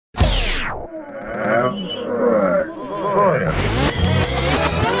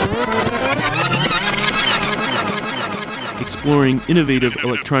Exploring innovative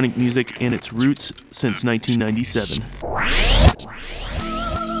electronic music and its roots since 1997.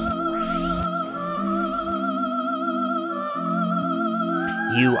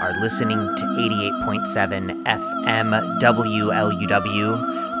 You are listening to 88.7 FM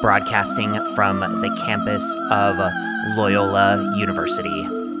WLUW, broadcasting from the campus of Loyola University.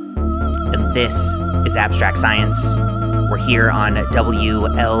 And this is Abstract Science. We're here on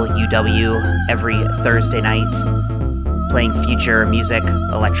WLUW every Thursday night, playing future music,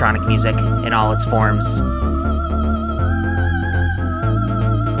 electronic music in all its forms.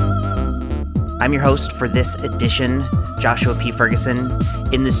 I'm your host for this edition, Joshua P. Ferguson,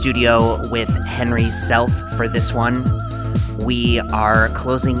 in the studio with Henry Self for this one. We are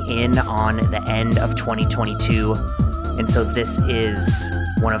closing in on the end of 2022, and so this is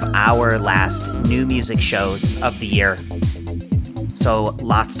one of our last new music shows of the year. So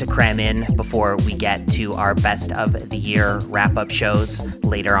lots to cram in before we get to our best of the year wrap-up shows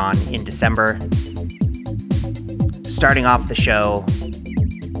later on in December. Starting off the show,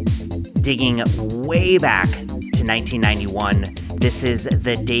 digging way back to 1991. This is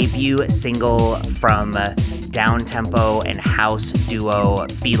the debut single from down-tempo and house duo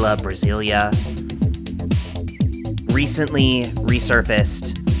Fila Brasilia. Recently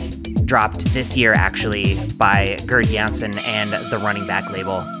resurfaced, dropped this year actually, by Gerd Janssen and the Running Back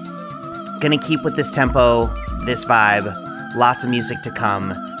label. Gonna keep with this tempo, this vibe, lots of music to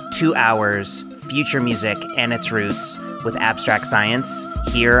come, 2 hours, future music and its roots with Abstract Science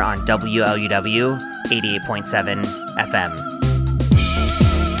here on WLUW 88.7 FM.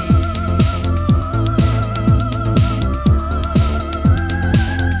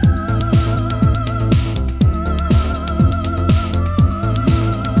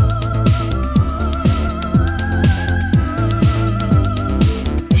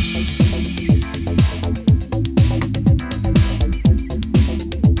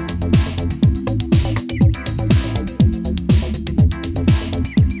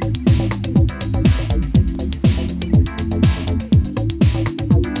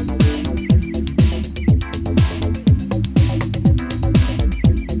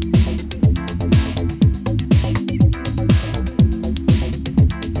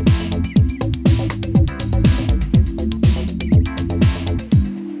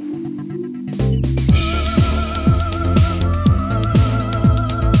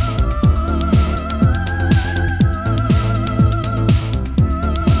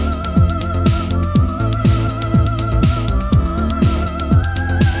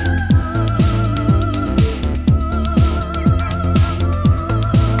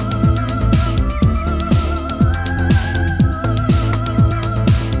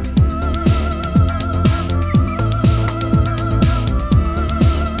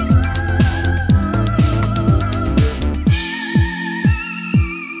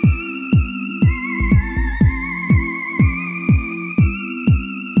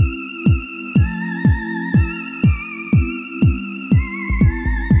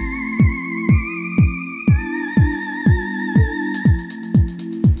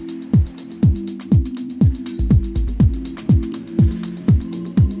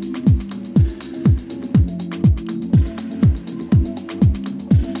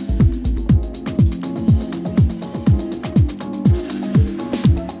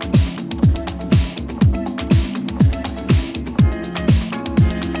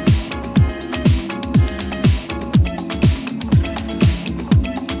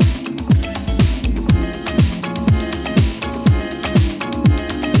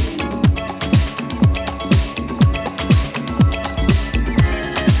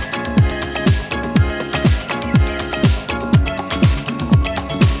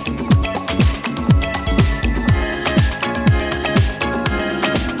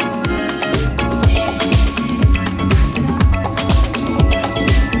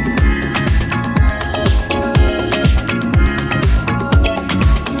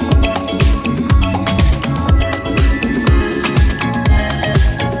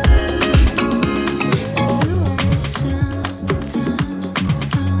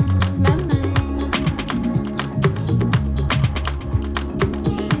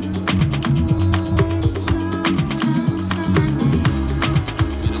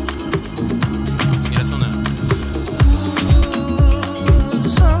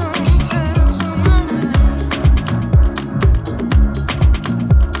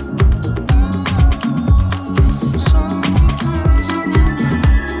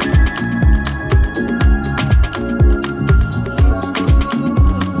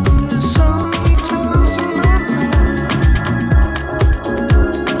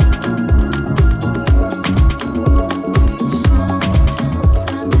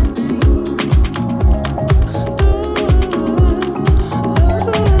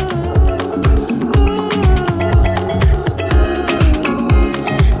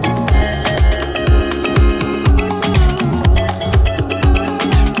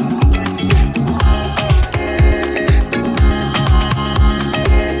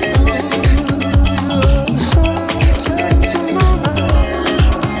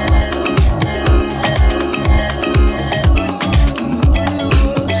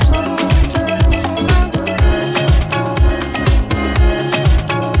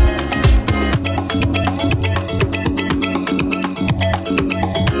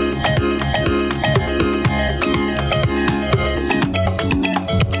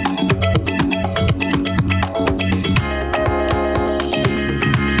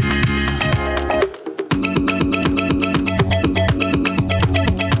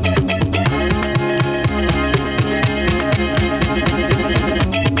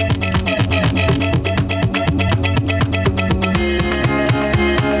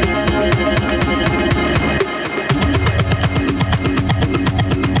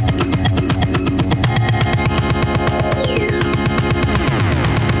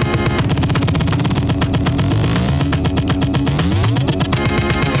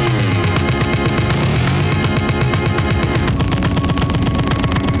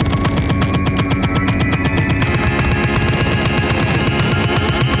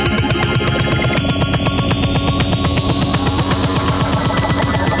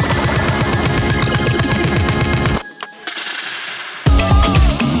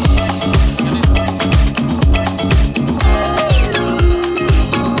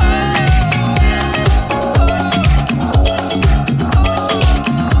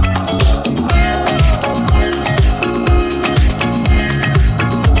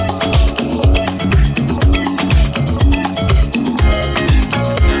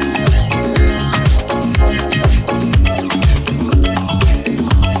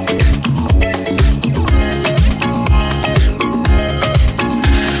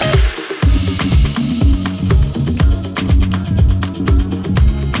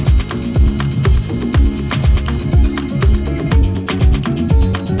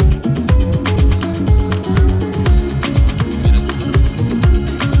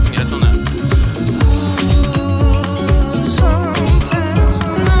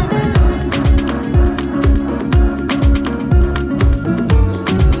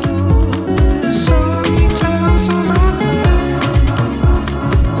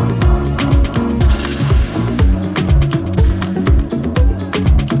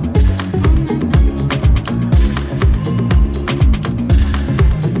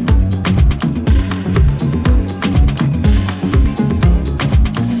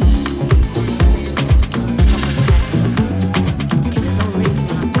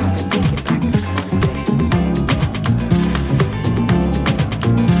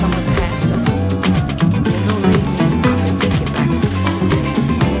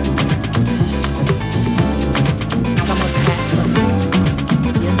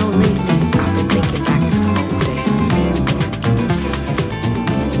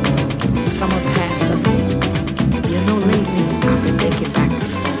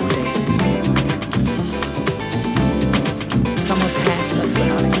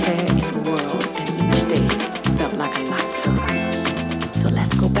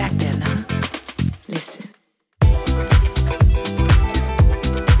 go back there now. Listen.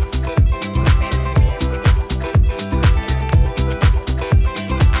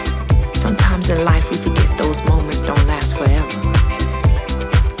 Sometimes in life we forget those moments don't last forever.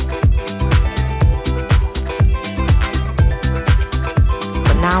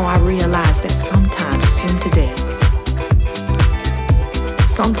 But now I realize that sometime soon today,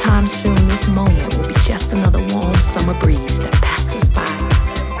 sometime soon this moment will be just another warm summer breeze that passes by.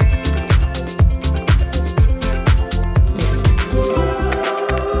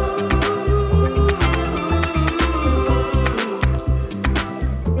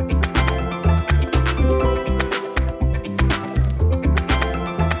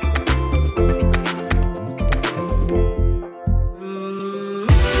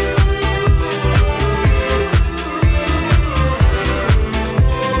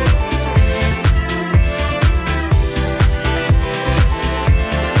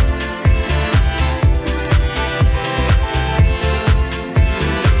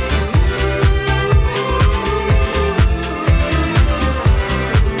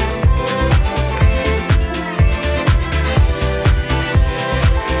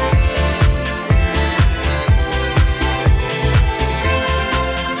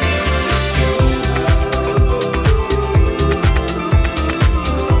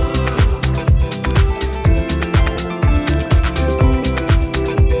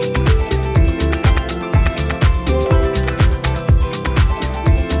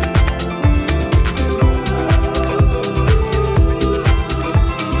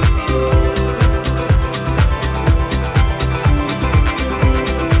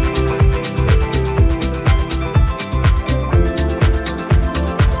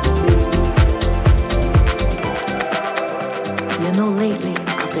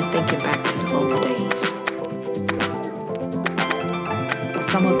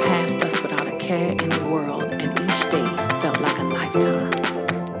 Summer passed us without a care in the world, and each day felt like a lifetime.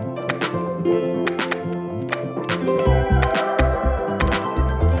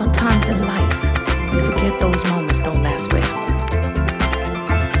 Sometimes in life, we forget those moments don't last forever.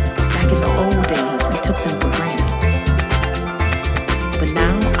 Back in the old days, we took them for granted. But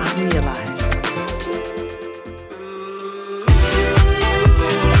now I realize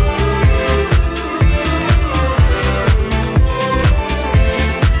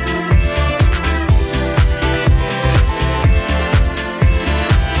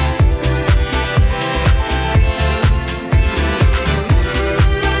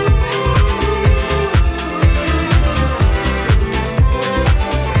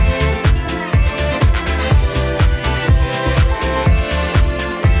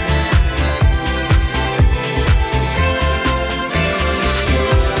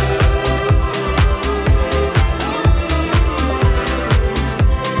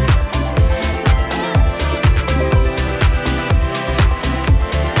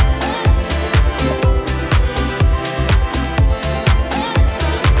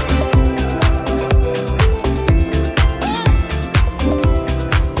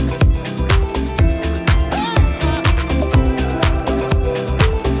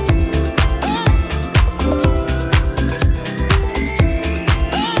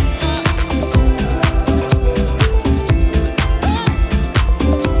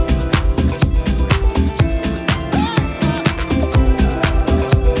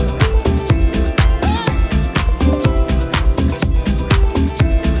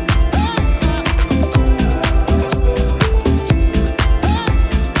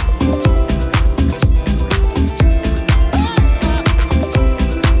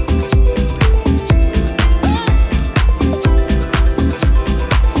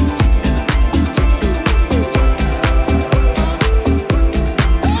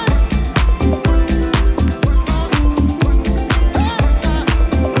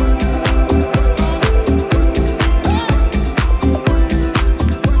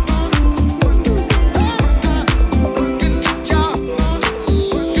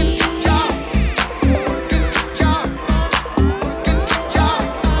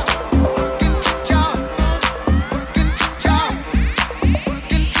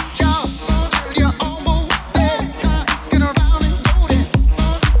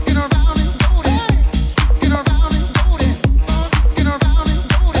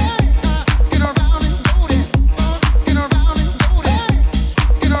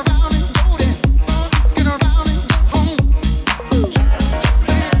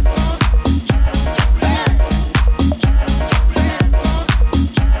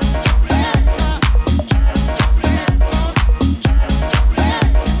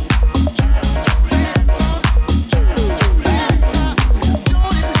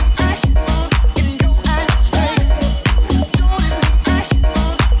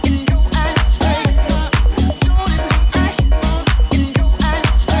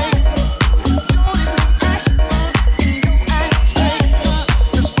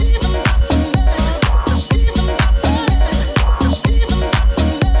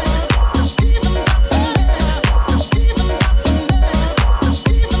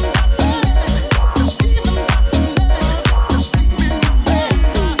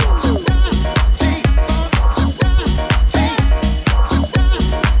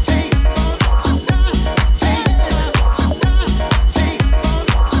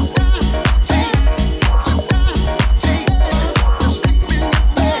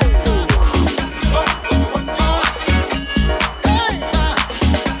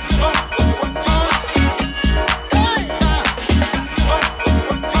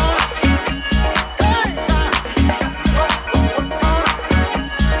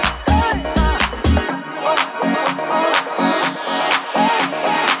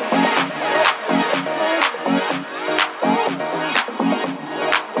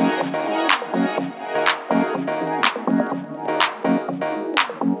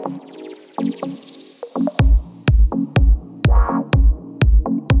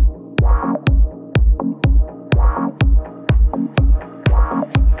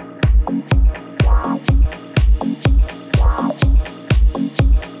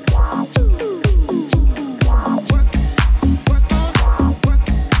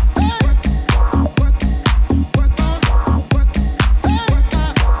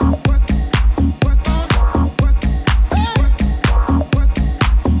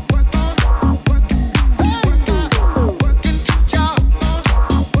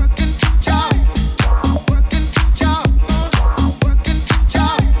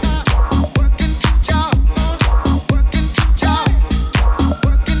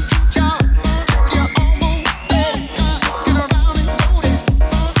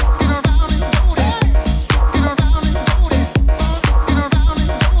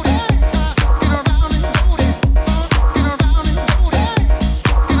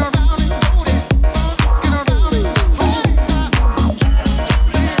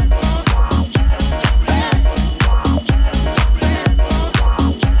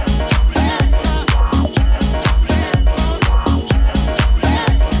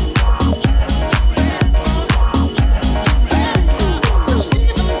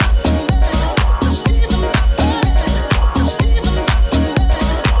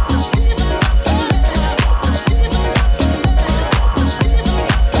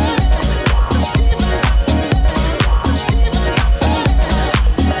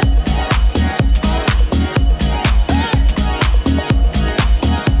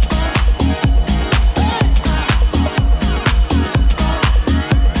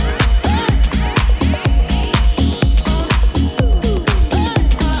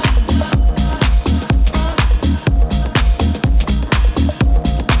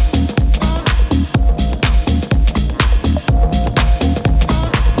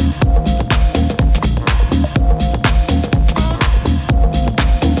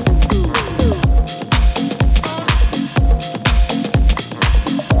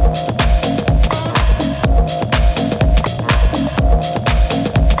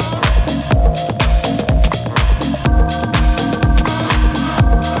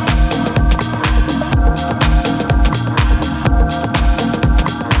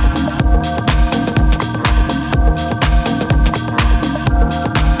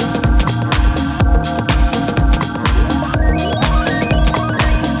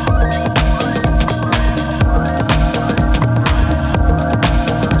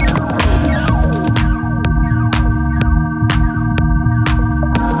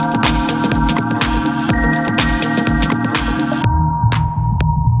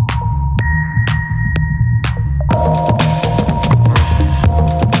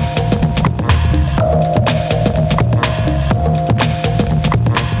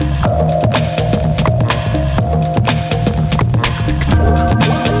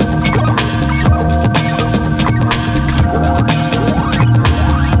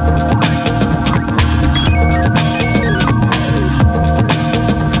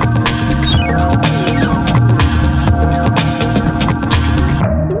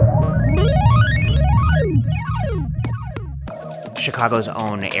Chicago's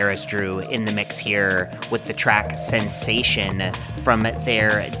own Eris Drew in the mix here with the track Sensation from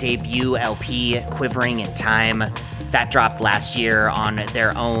their debut LP, Quivering in Time. That dropped last year on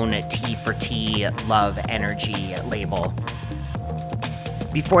their own T for T Love Energy label.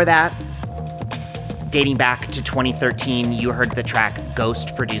 Before that, dating back to 2013, you heard the track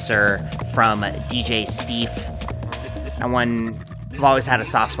Ghost Producer from DJ Steef. That one, I've always had a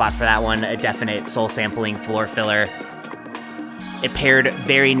soft spot for that one, a definite soul sampling floor filler. It paired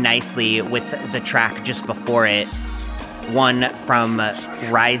very nicely with the track just before it, one from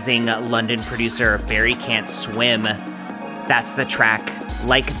rising London producer Barry Can't Swim. That's the track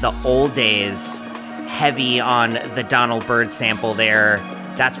Like the Old Days, heavy on the Donald Byrd sample there.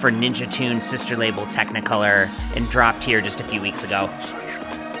 That's for Ninja Tune's sister label Technicolor and dropped here just a few weeks ago.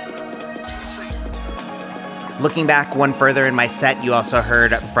 Looking back one further in my set, you also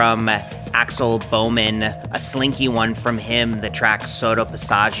heard from Axel Bowman, a slinky one from him, the track Sotto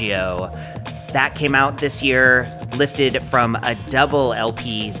Passaggio. That came out this year, lifted from a double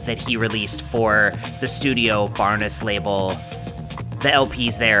LP that he released for the Studio Barnes label. The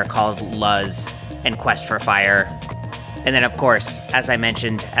LPs there called Luz and Quest for Fire. And then, of course, as I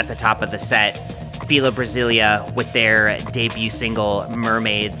mentioned at the top of the set, Fila Brasilia with their debut single,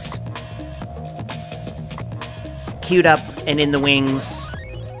 Mermaids. Queued up and in the wings,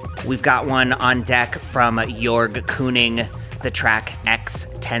 we've got one on deck from Jorg Koenig, the track X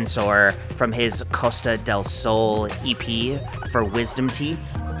Tensor from his Costa del Sol EP for Wisdom Teeth.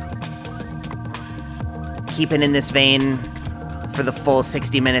 Keeping in this vein, for the full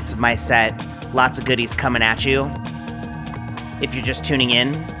 60 minutes of my set, lots of goodies coming at you. If you're just tuning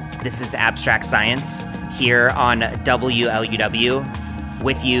in, this is Abstract Science here on WLUW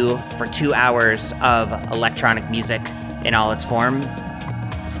with you for 2 hours of electronic music in all its form.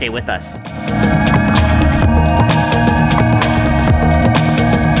 Stay with us.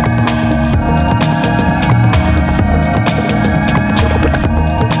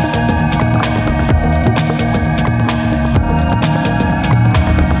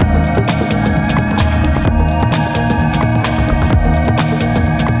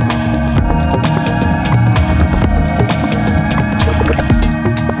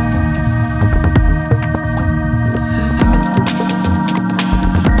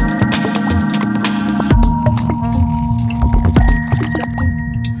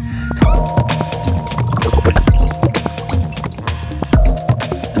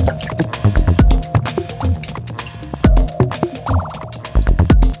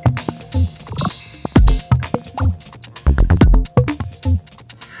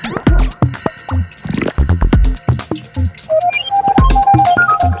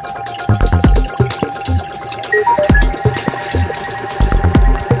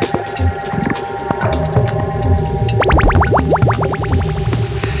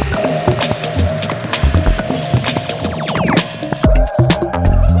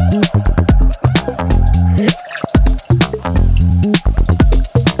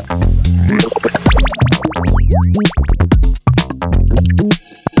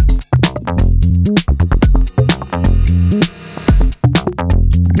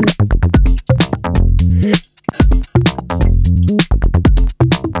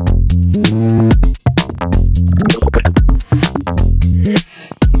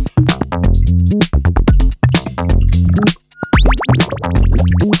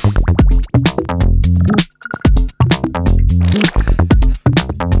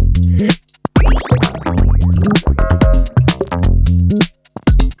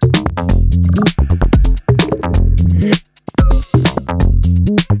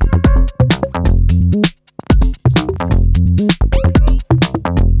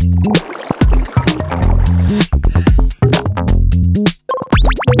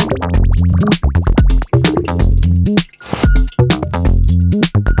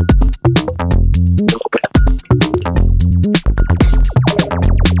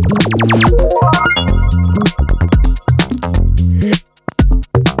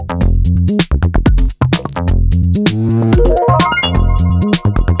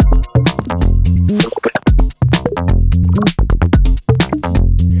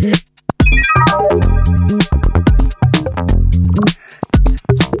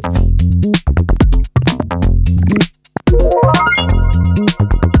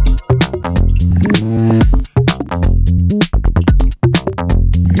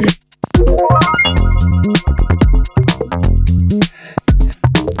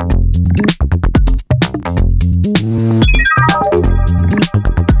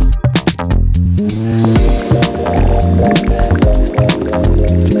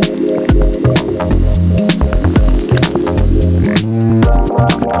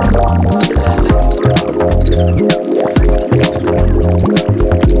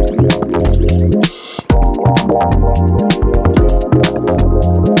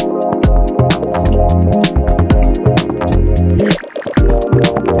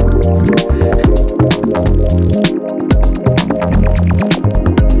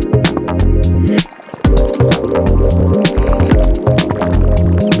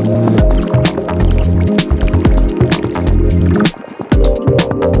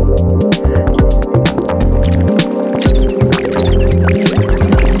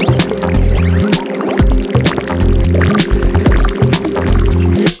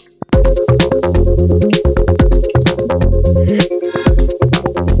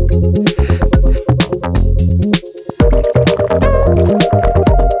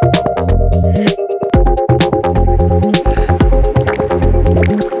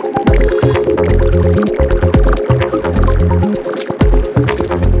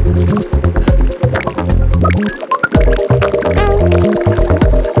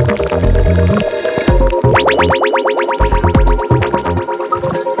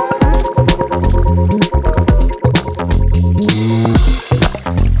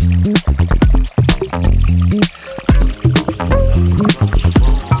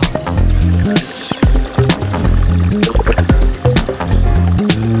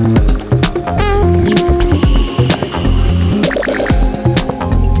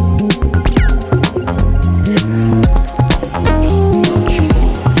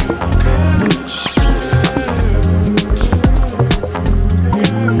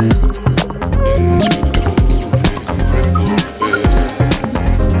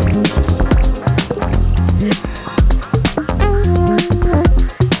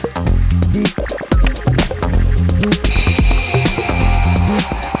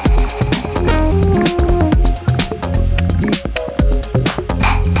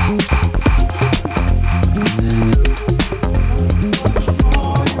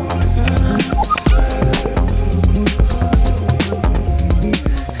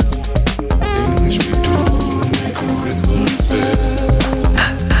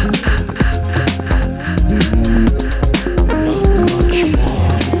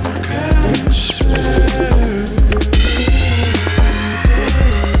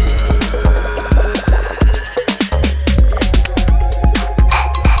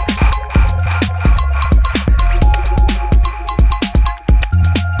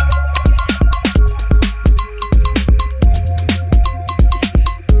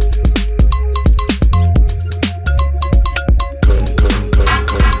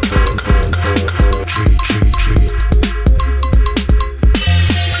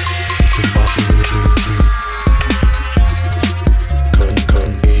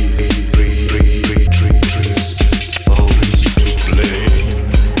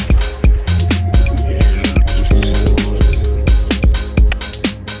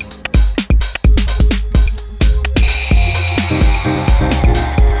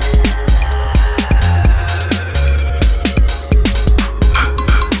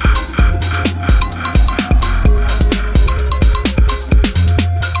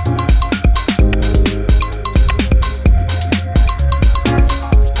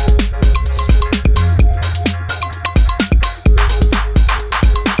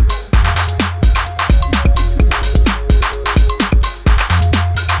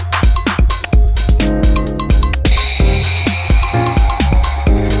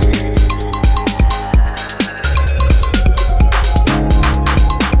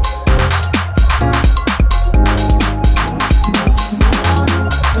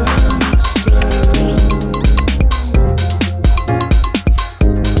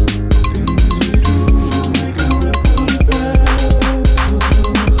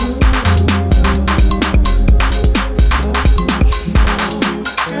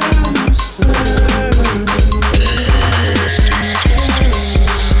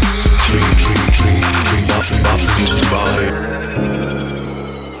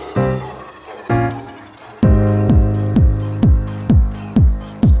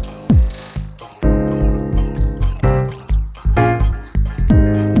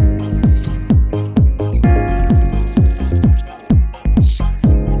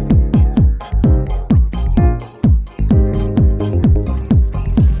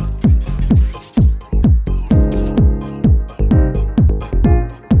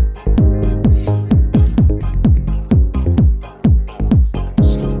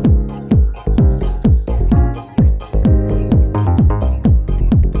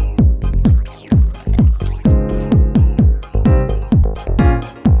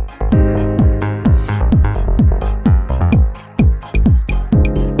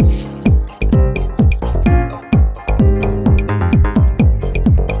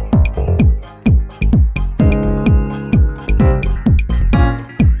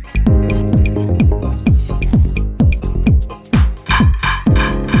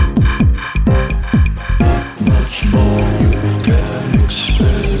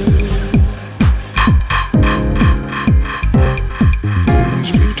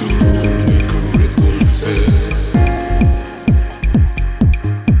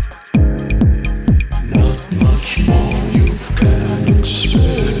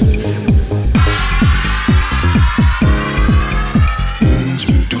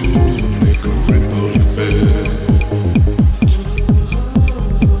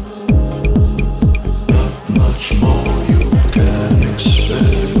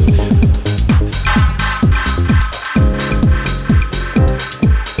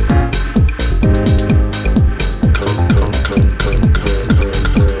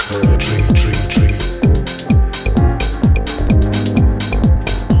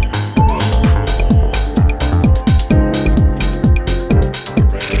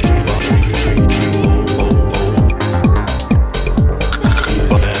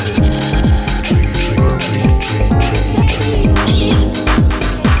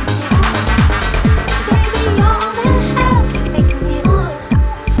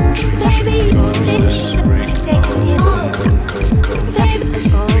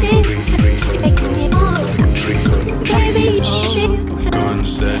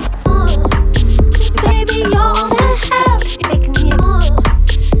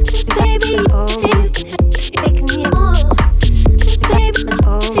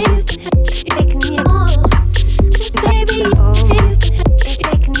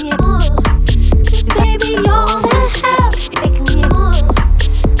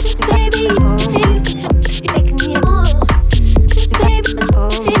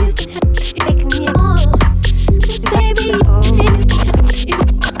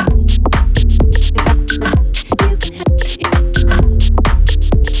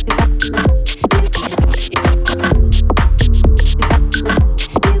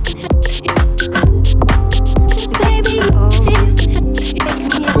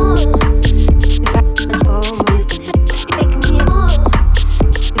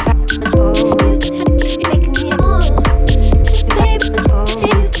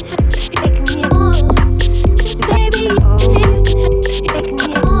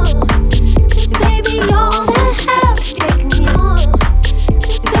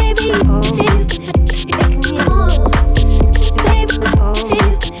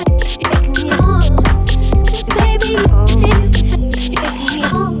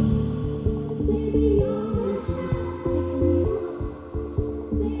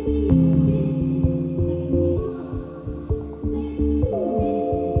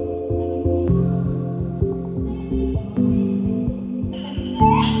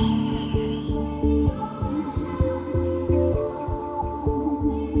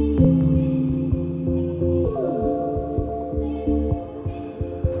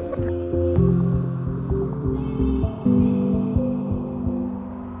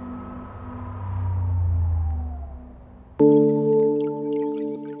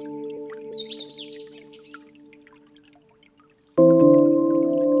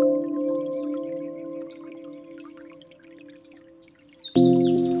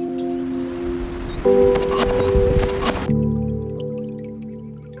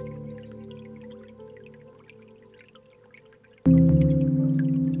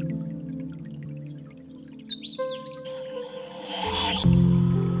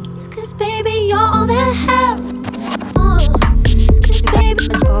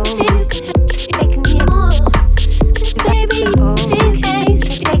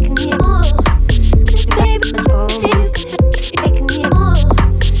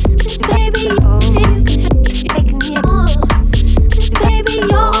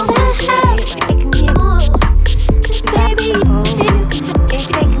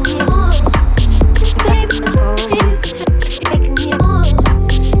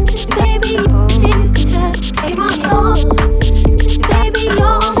 Baby,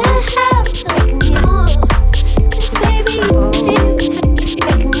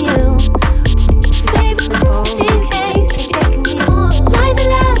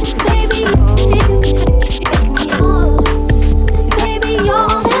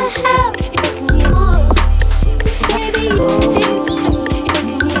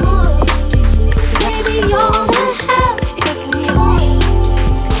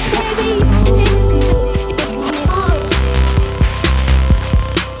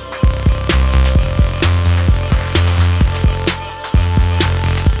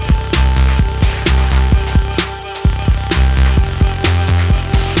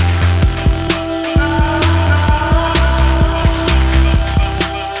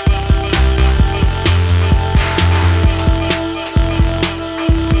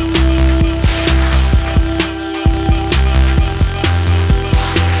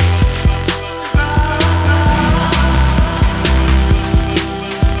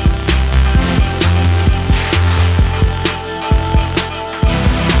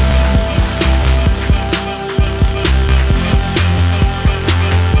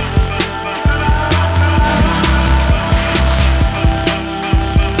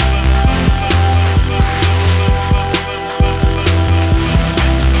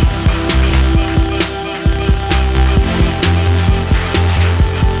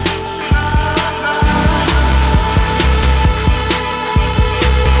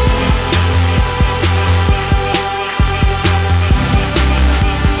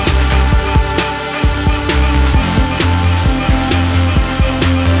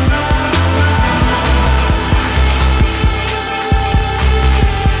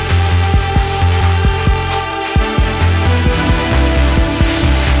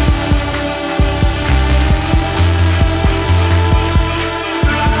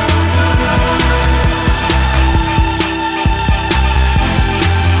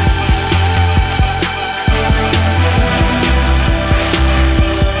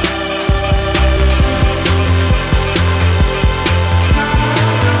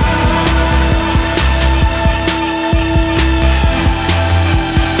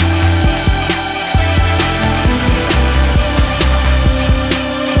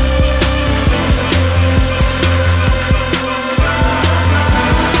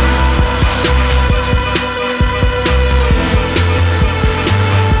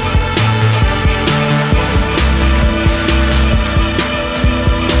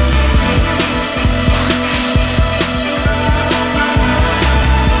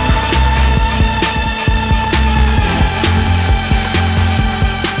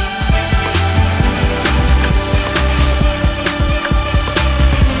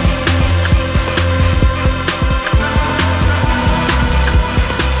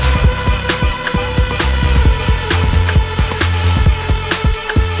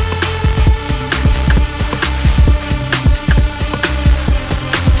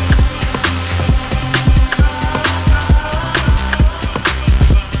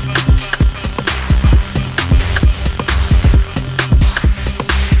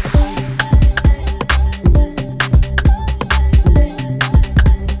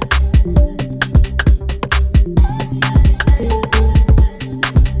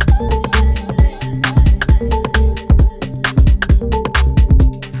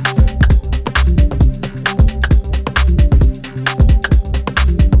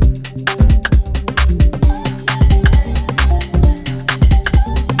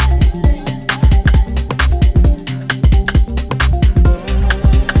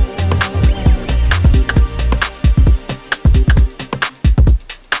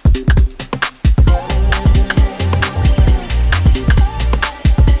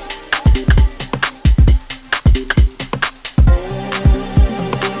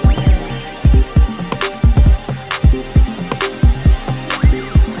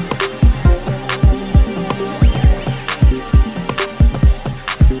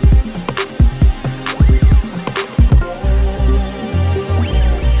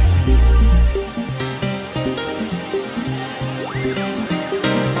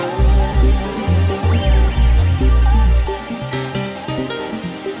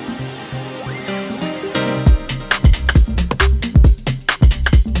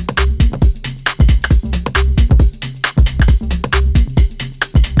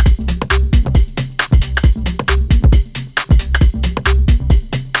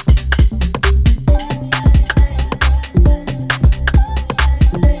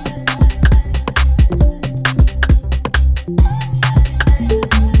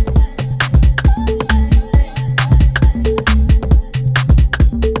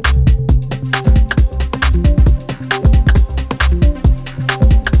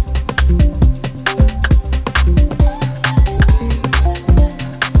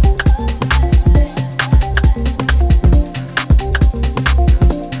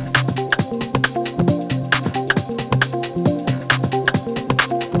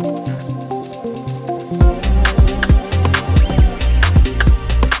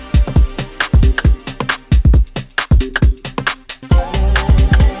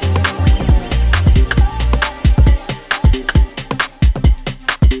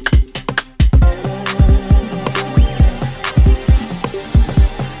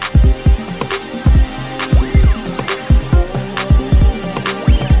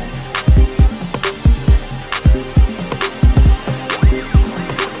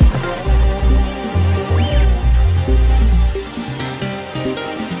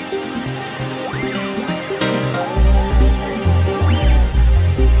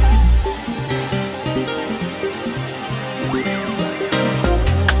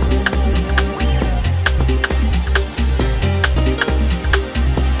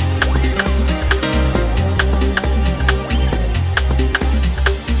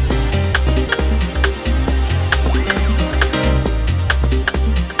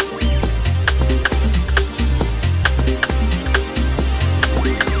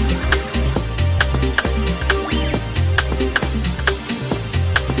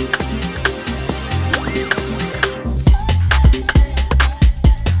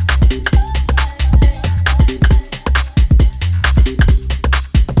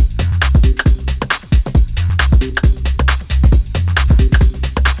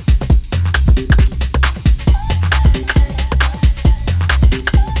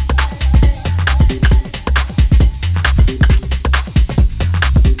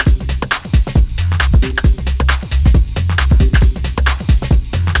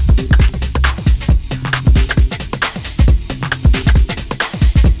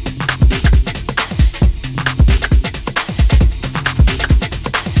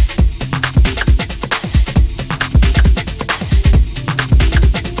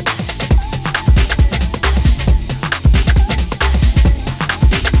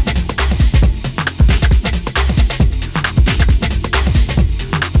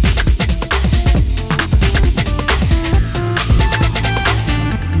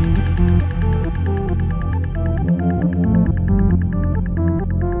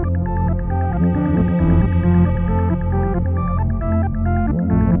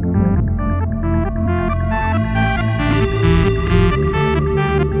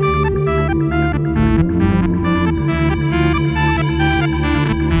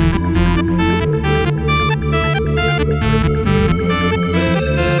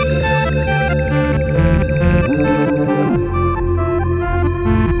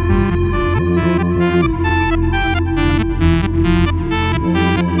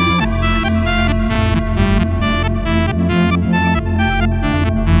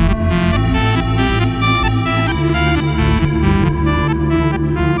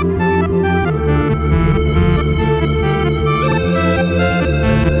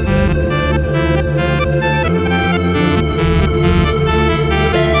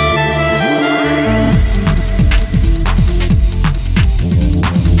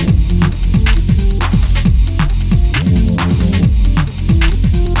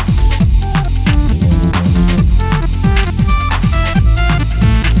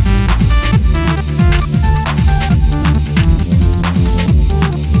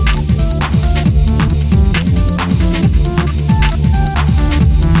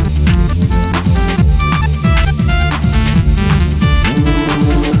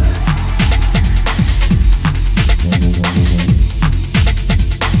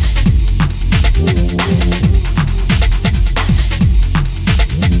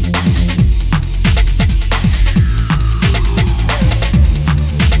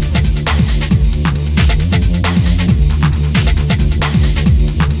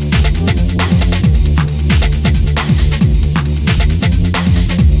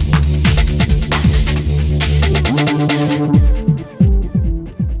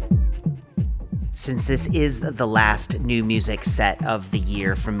 since this is the last new music set of the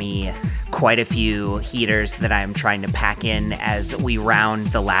year for me, quite a few heaters that I'm trying to pack in as we round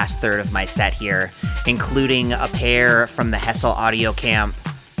the last third of my set here, including a pair from the Hessel Audio Camp.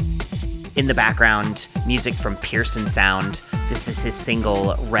 In the background, music from Pearson Sound. This is his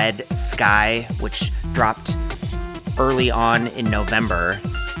single Red Sky, which dropped early on in November.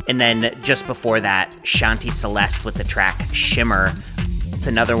 And then just before that, Shanti Celeste with the track Shimmer. It's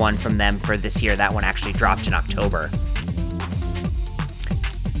another one from them for this year. That one actually dropped in October.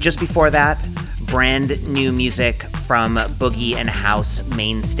 Just before that, brand new music from Boogie and House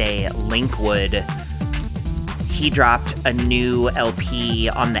mainstay Linkwood. He dropped a new LP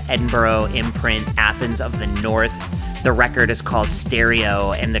on the Edinburgh imprint Athens of the North. The record is called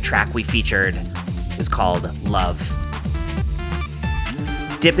Stereo, and the track we featured is called Love.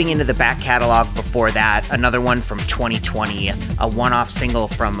 Dipping into the back catalog before that, another one from 2020, a one-off single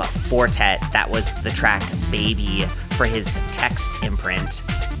from Fortet. That was the track Baby for his Text imprint.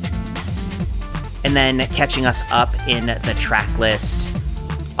 And then catching us up in the track list,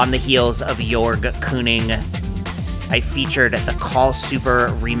 on the heels of Jorg Koenig, I featured the Call Super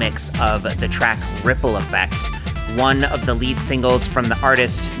remix of the track Ripple Effect, one of the lead singles from the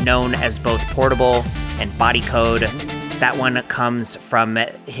artist known as both Portable and Body Code. That one comes from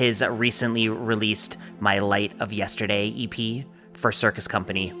his recently released My Light of Yesterday EP for Circus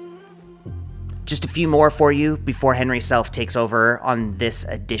Company. Just a few more for you before Henry Self takes over on this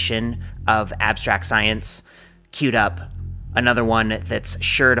edition of Abstract Science. Queued up another one that's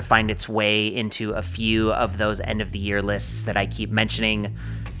sure to find its way into a few of those end-of-the-year lists that I keep mentioning.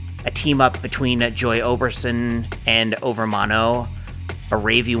 A team-up between Joy Oberson and Overmano, a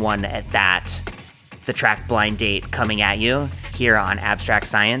ravey one at that. The track Blind Date coming at you here on Abstract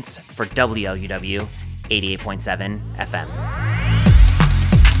Science for WLUW 88.7 FM.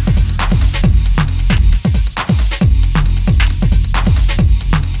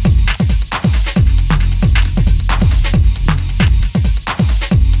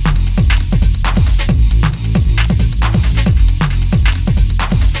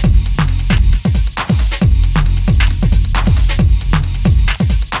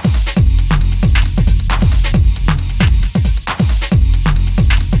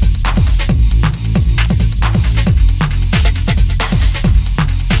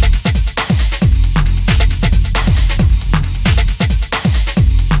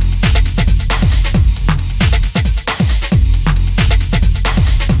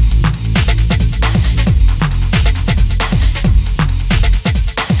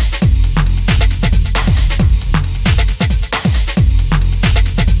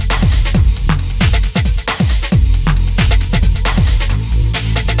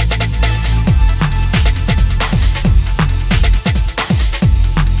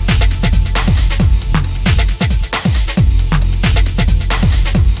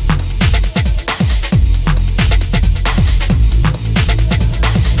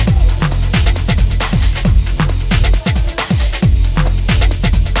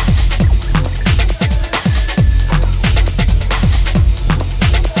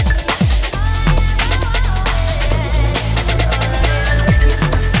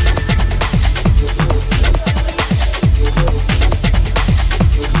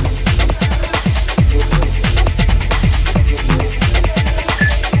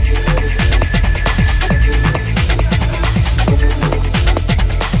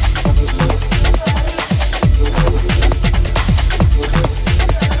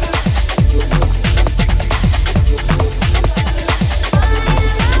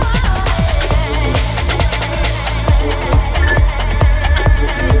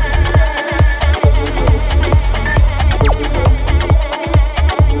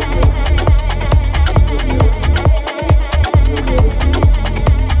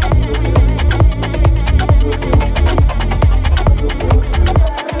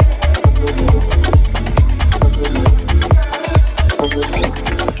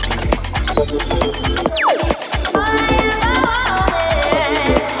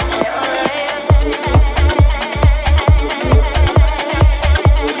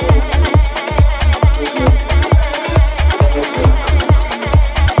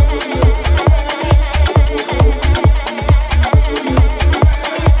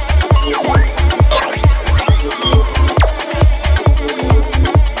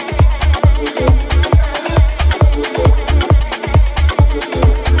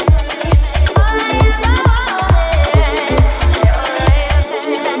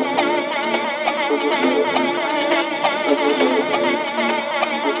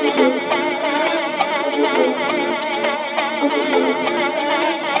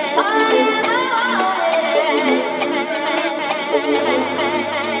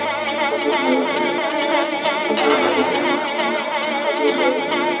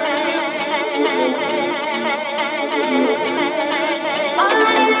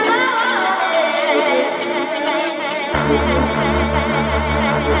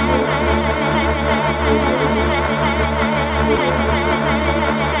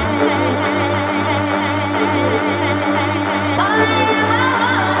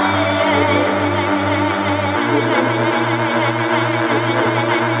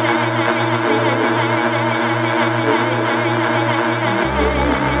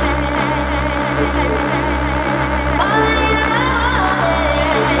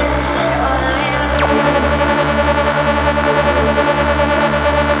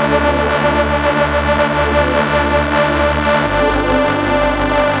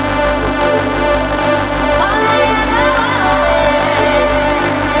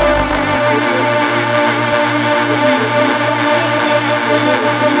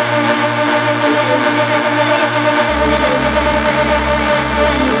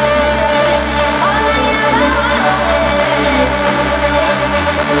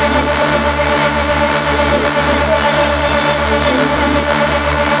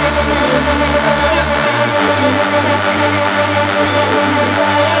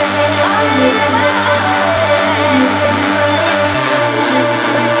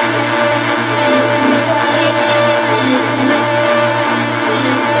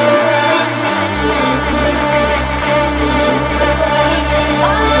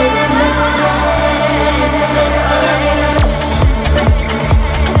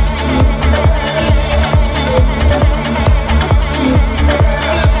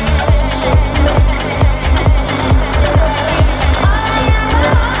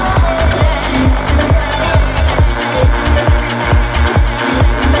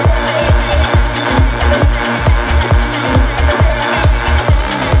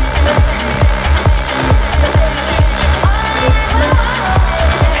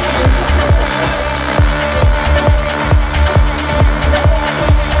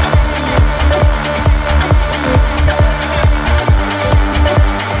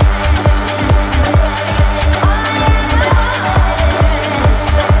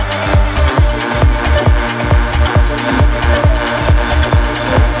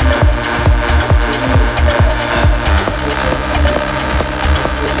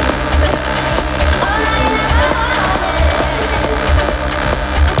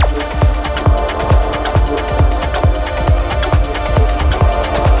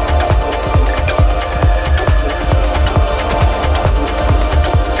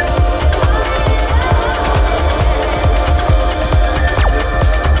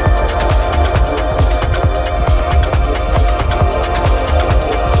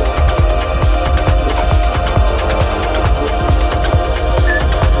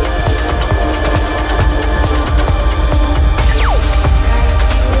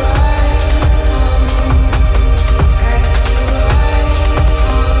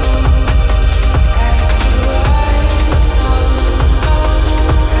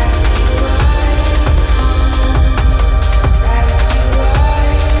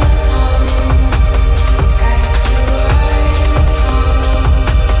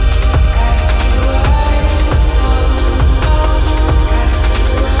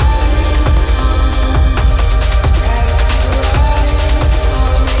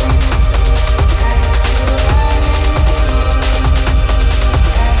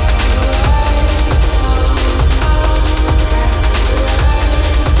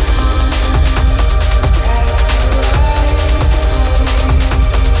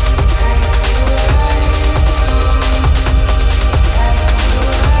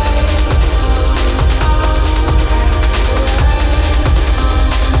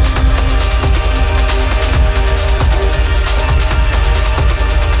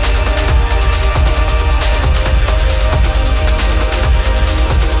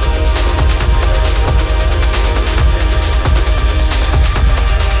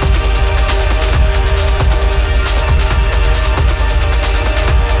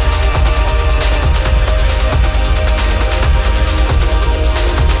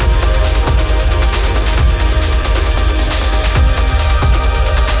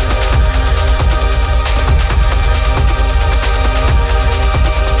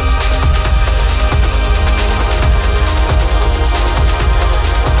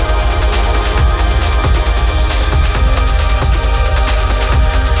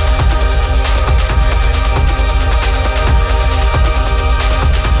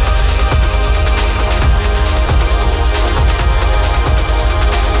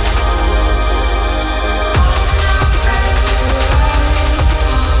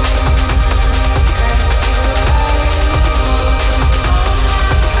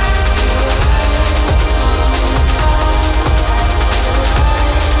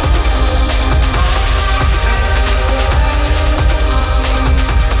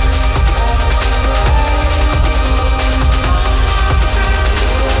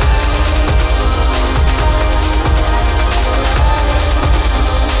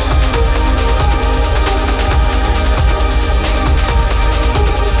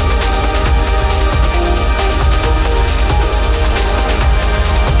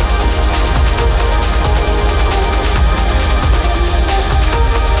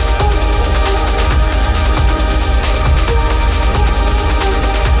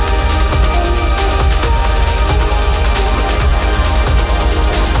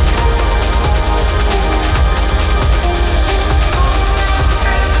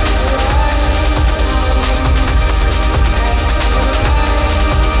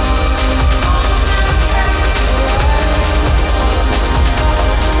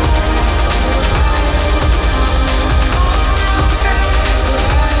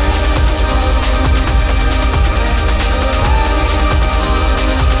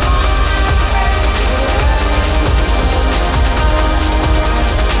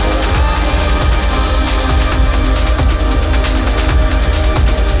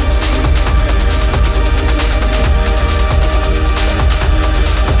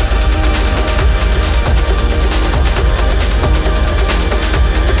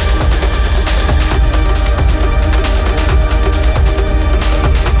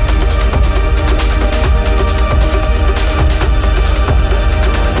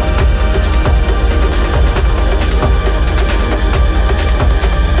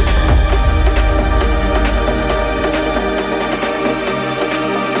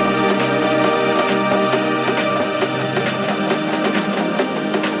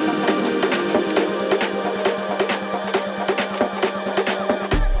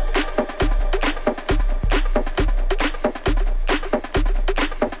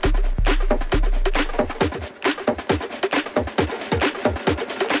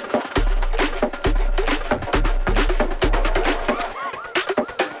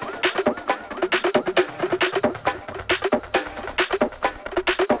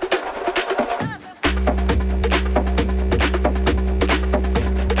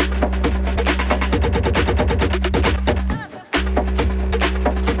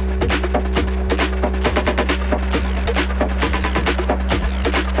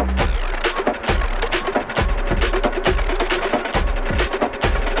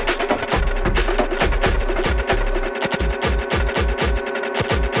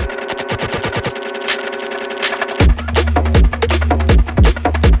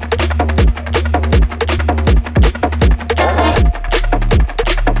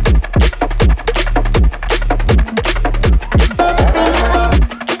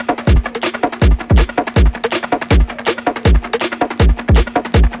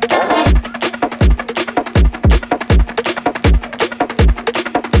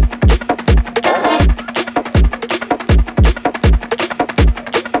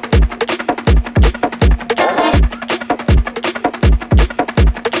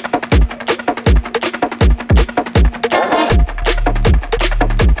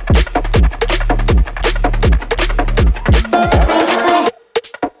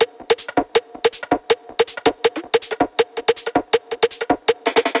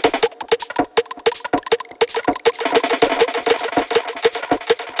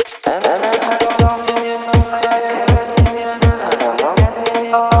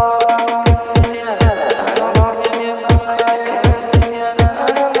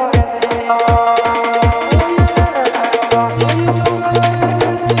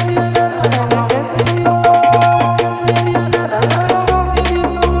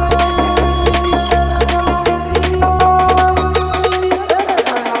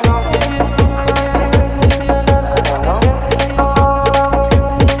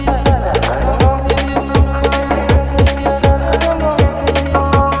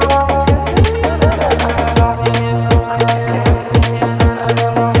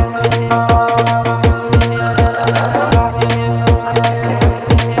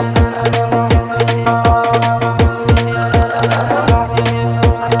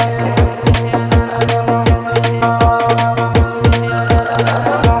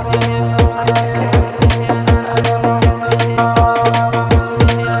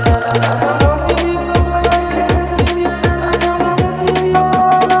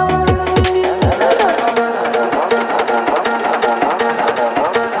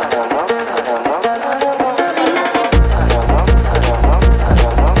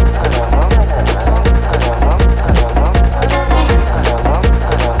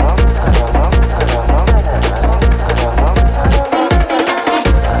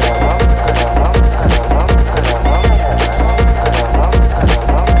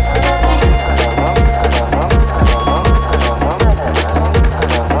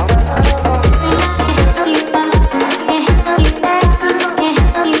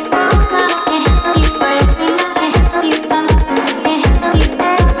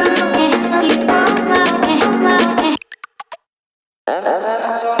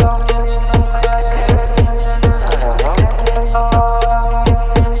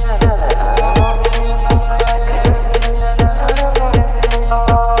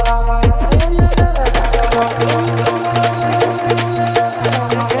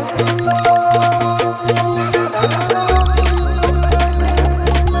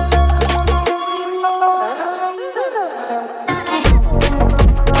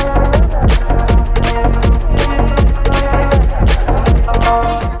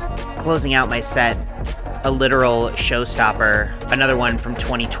 Closing out my set, a literal showstopper, another one from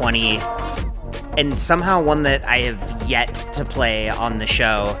 2020, and somehow one that I have yet to play on the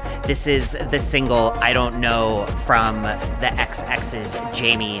show. This is the single I Don't Know from the XX's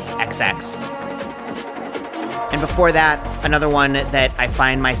Jamie XX. And before that, another one that I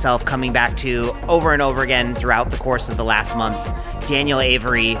find myself coming back to over and over again throughout the course of the last month, Daniel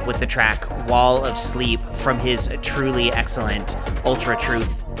Avery with the track Wall of Sleep from his truly excellent Ultra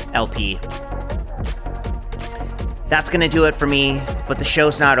Truth LP. That's gonna do it for me, but the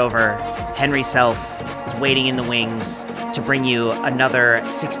show's not over. Henry Self is waiting in the wings to bring you another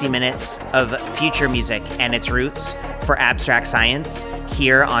 60 minutes of future music and its roots for Abstract Science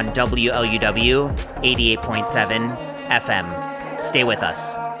here on WLUW 88.7 FM. Stay with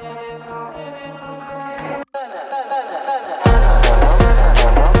us.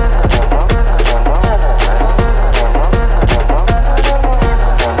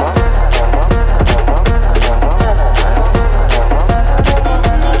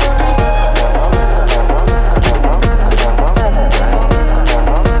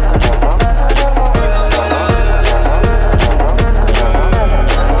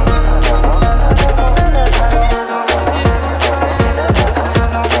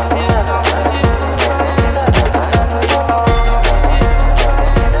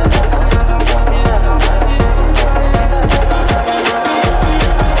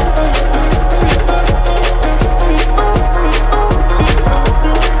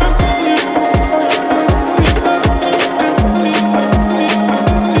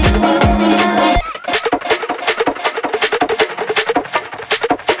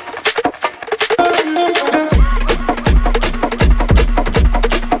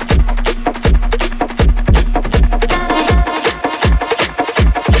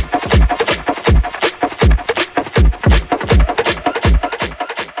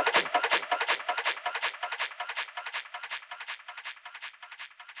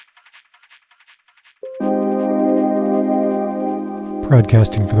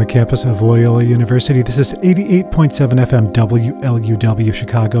 Broadcasting from the campus of Loyola University, this is 88.7 FM WLUW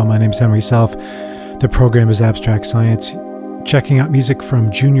Chicago. My name's Henry Self. The program is Abstract Science. Checking out music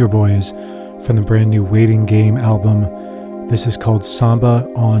from Junior Boys from the brand new Waiting Game album. This is called Samba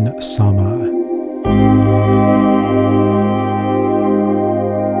on Sama.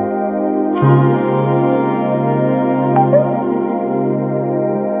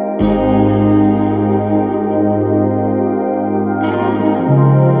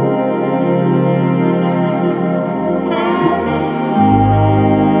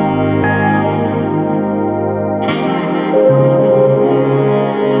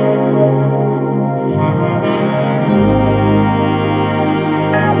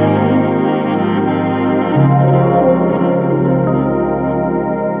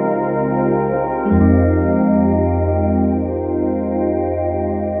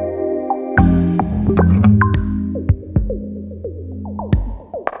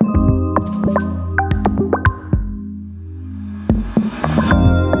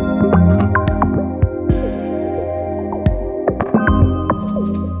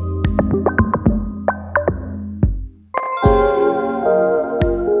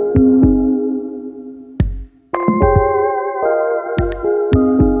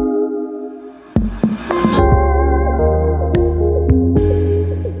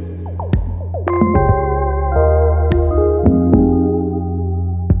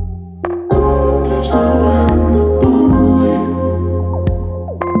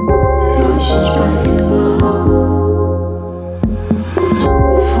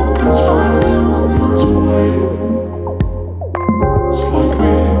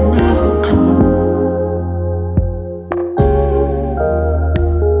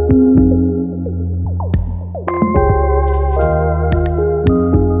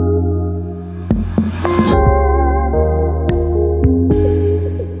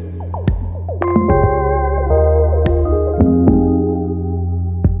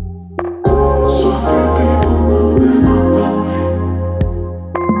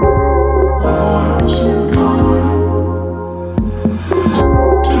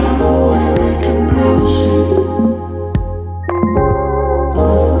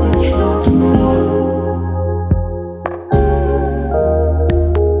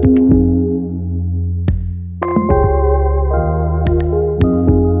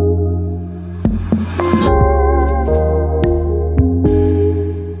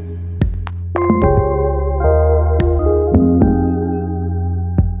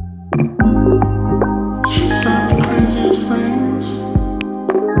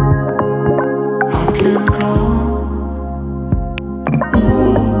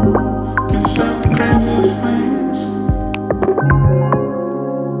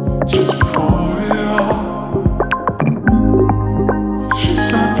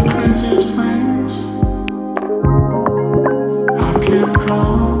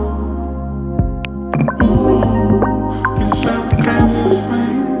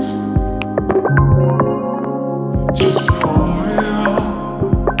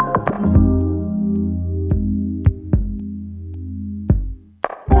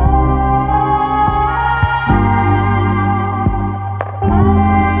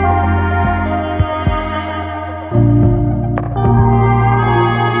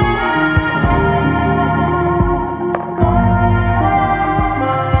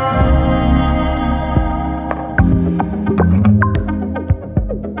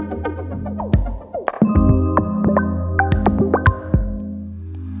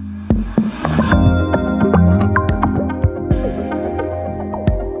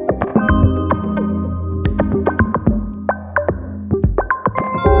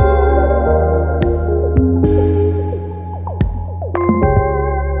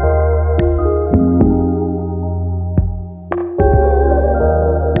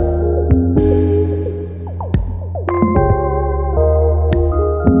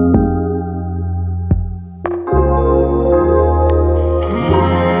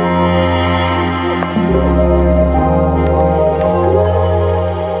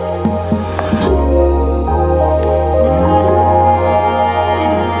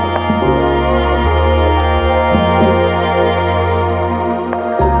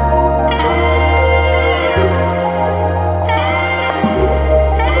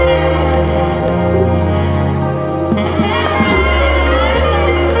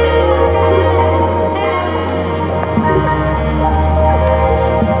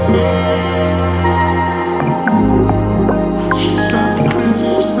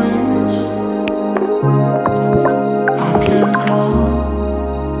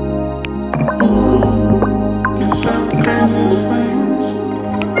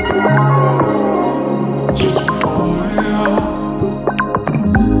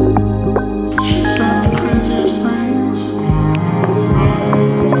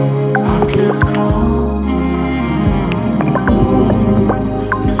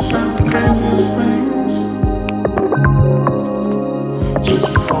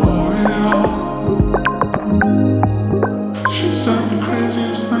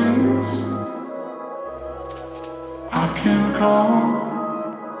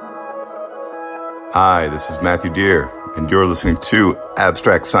 Hi, this is Matthew Deere, and you're listening to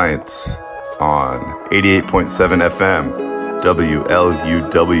Abstract Science on 88.7 FM,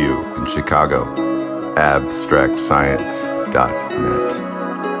 WLUW in Chicago, abstractscience.net.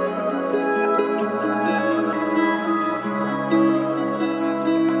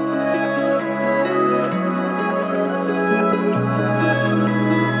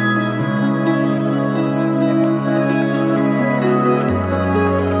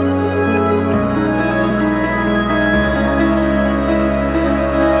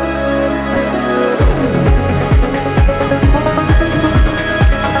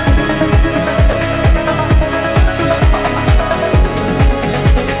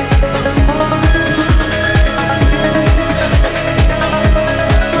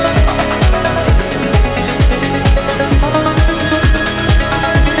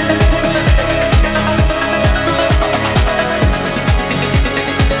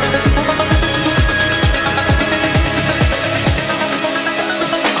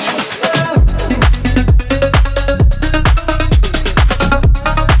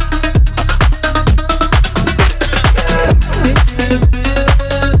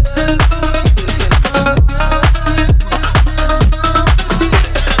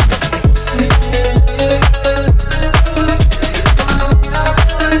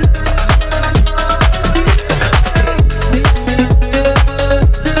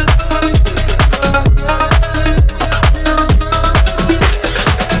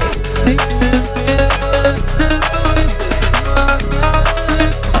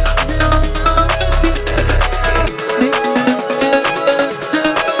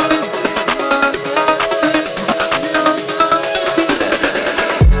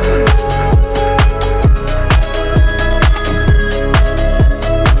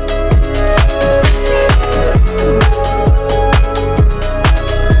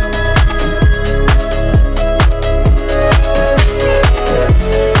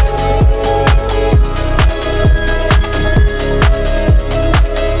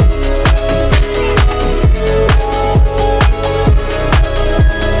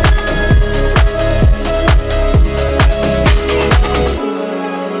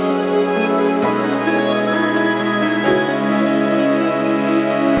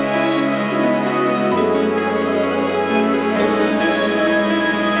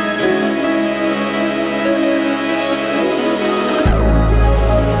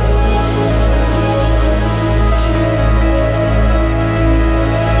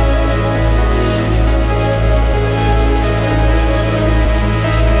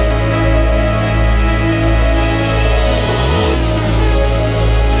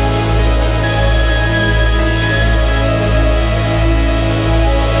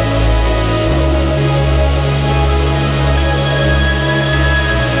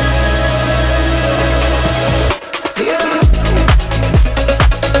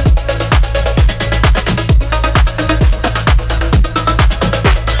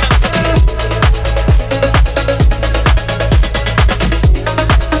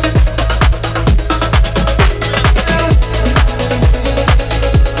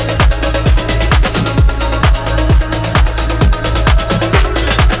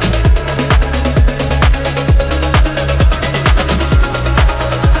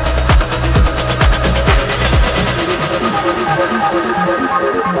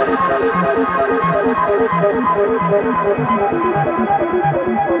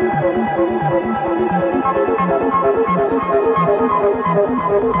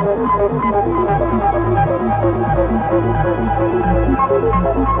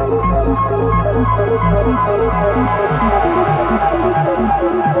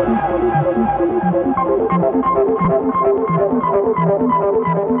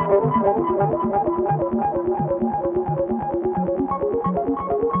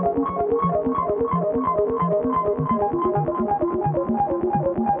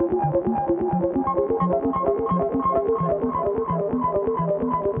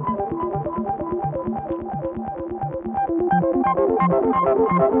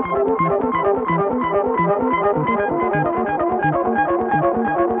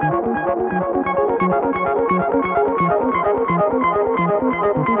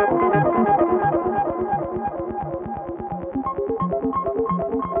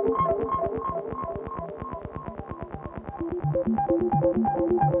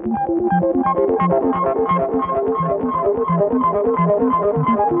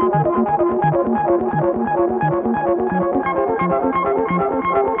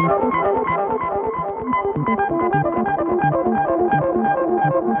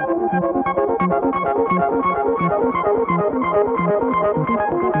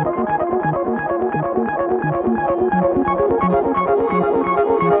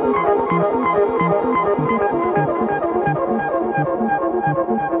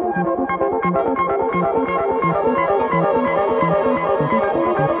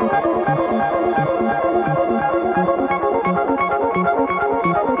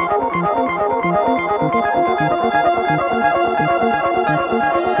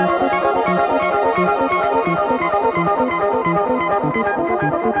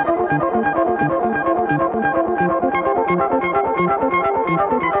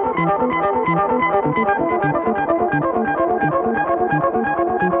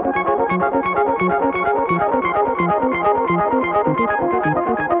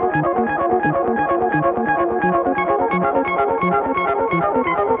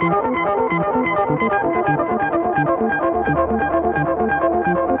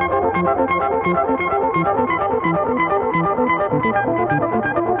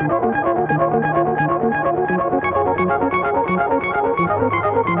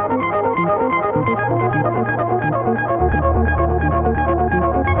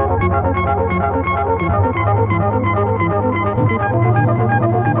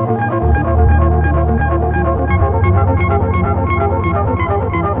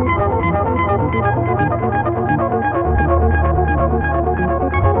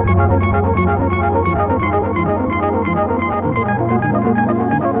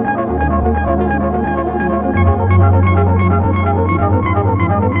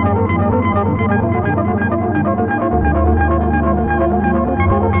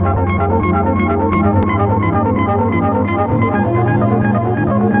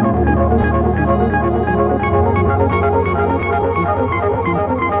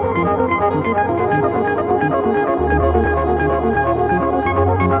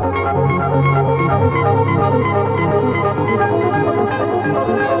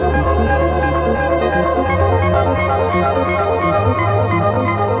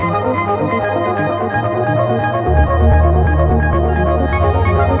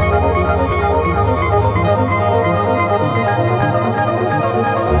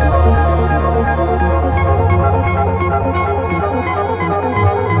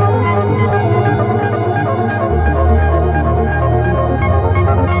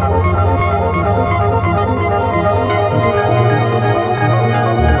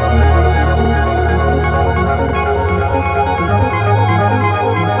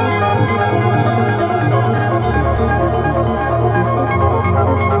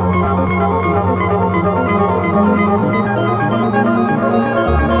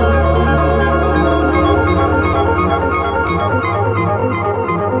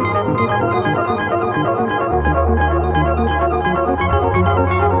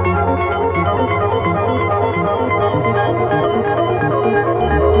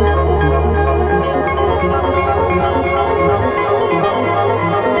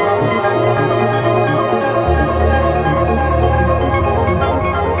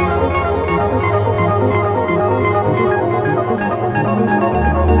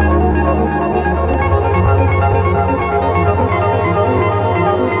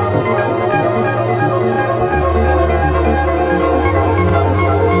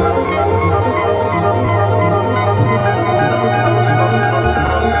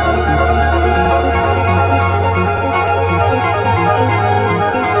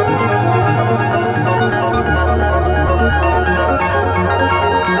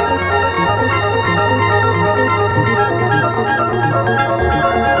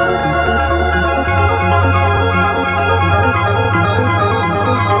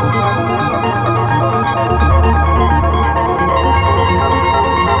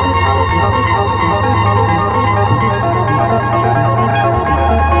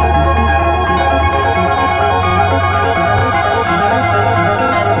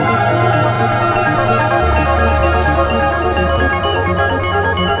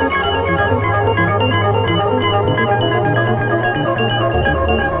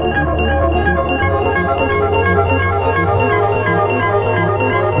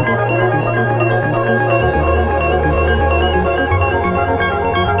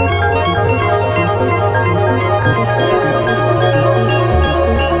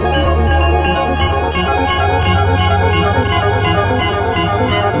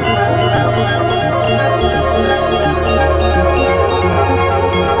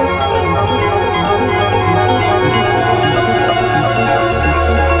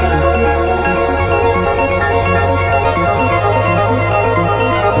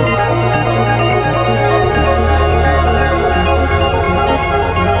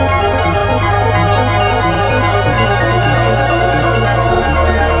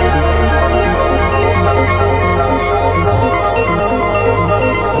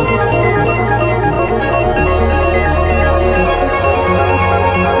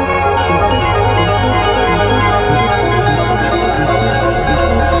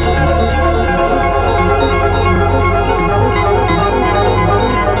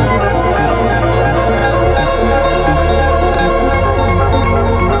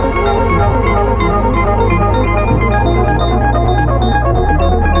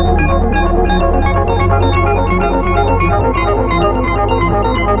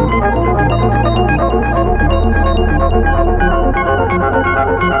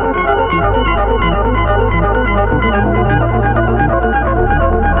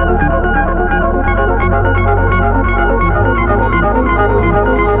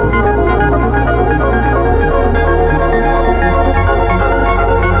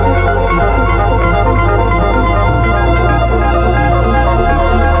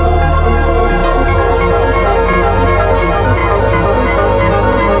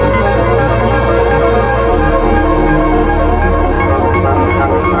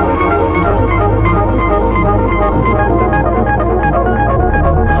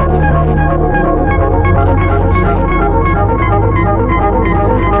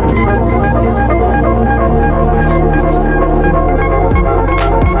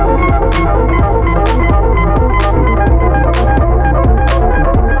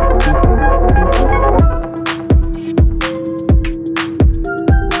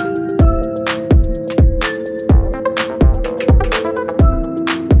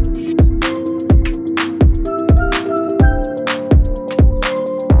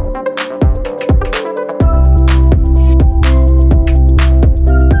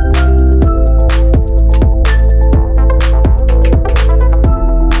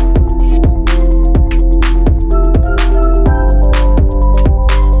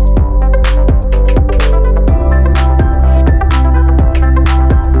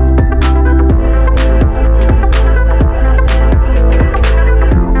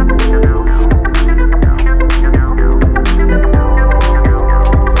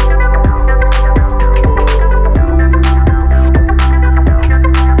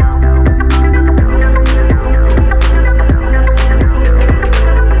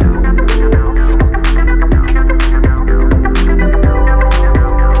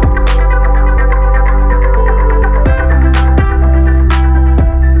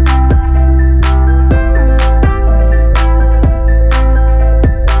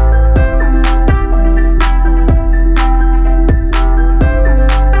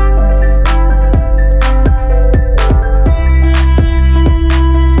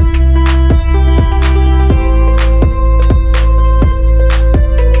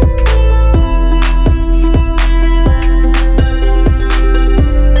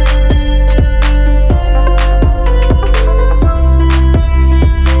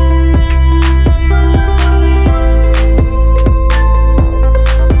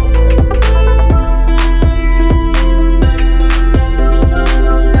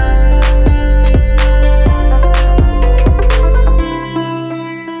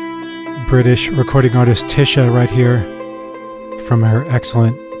 British recording artist Tisha right here from her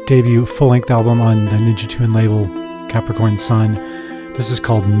excellent debut full-length album on the Ninja Tune label, Capricorn Sun. This is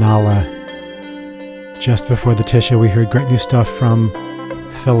called Nala. Just before the Tisha, we heard great new stuff from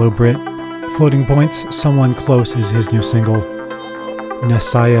fellow Brit Floating Points. Someone Close is his new single.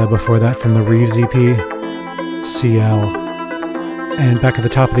 Nesaya before that from the Reeves EP, CL. And back at the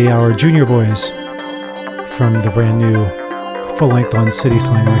top of the hour, Junior Boys from the brand new full-length on City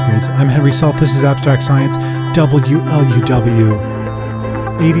Slang Records. I'm Henry Self, this is Abstract Science, WLUW,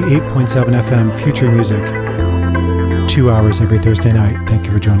 88.7 FM, Future Music, 2 hours every Thursday night. Thank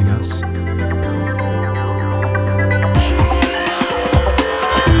you for joining us.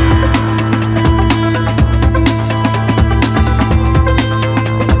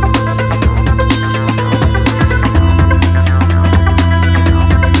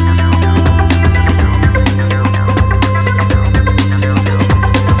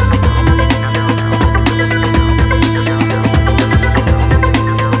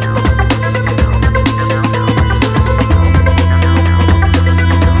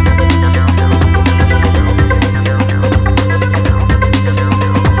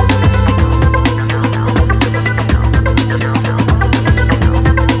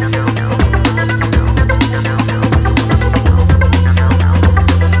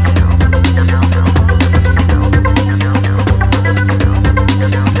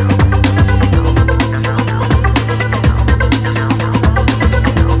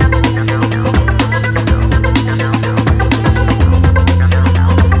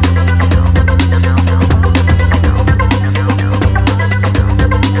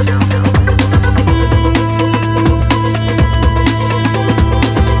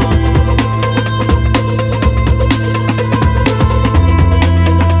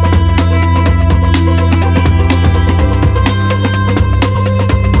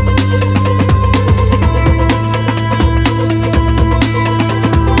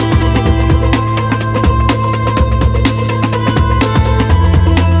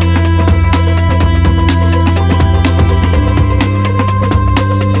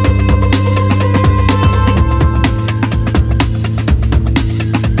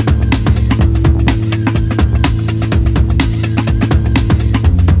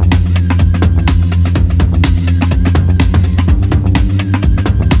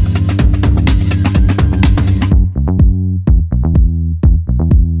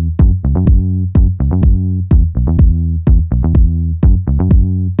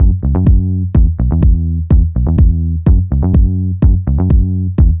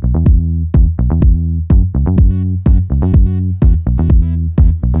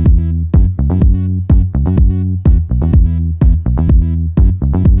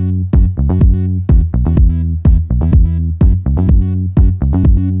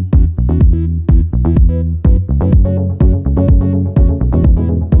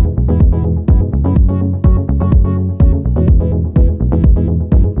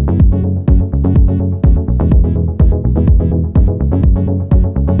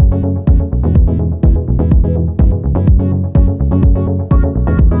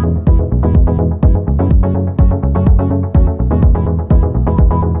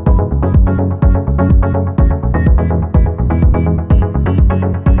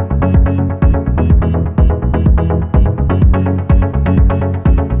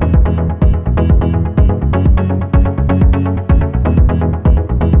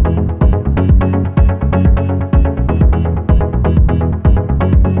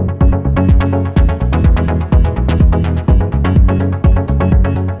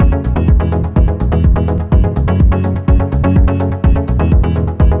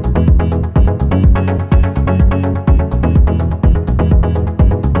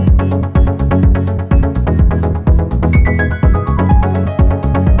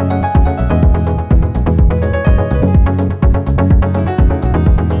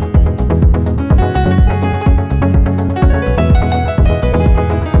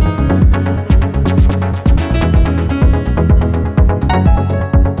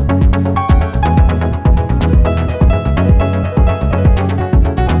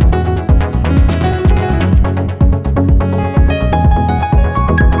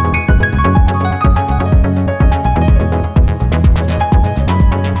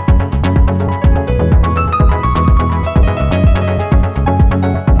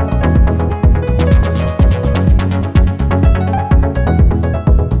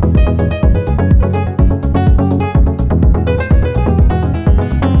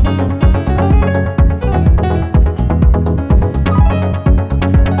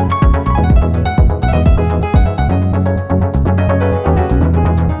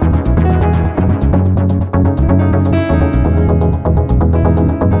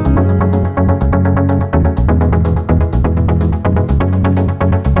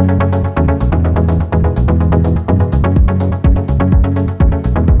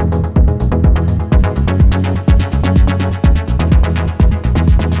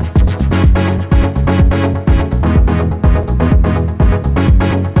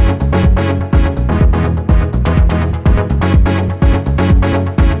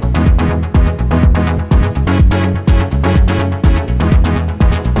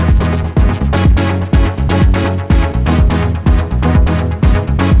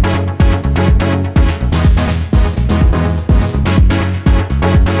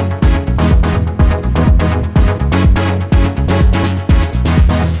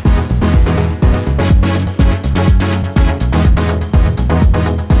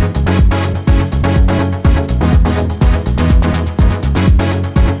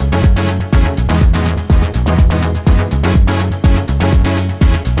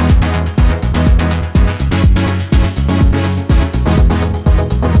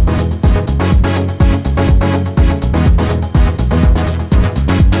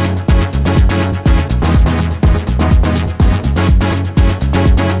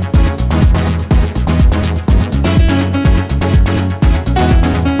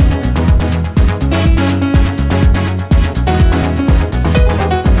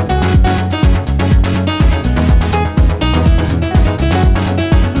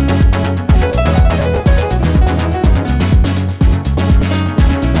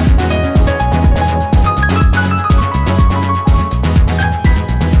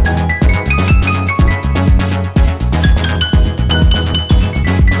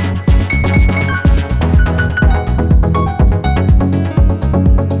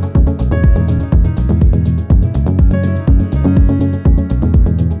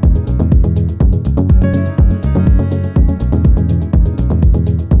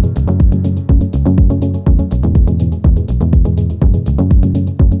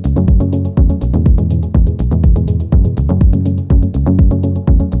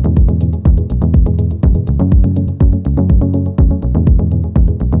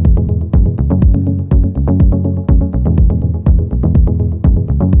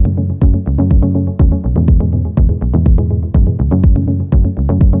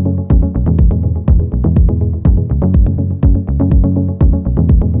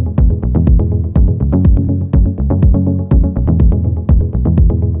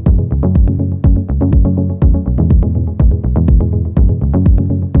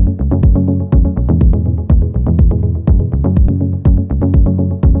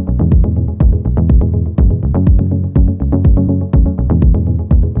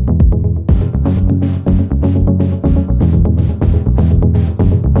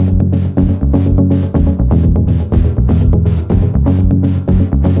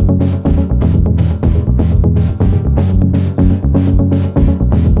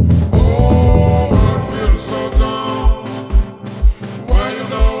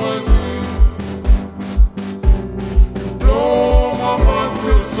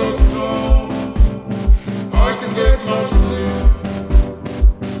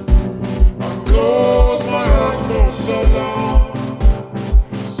 so long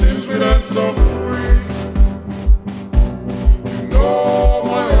since we done so free. You know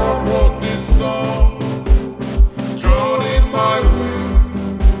my heart wrote this song, drawn in my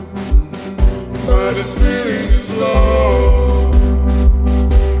wind, but this feeling is love.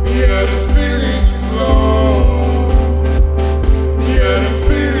 Yeah, this feeling is love. Yeah, this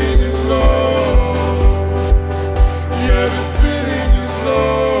feeling is love. Yeah, this feeling is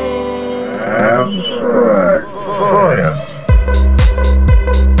love. Abstract science.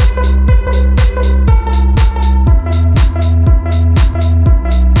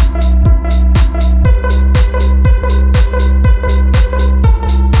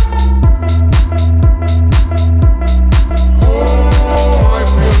 Oh, I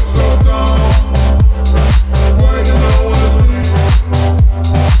feel so down.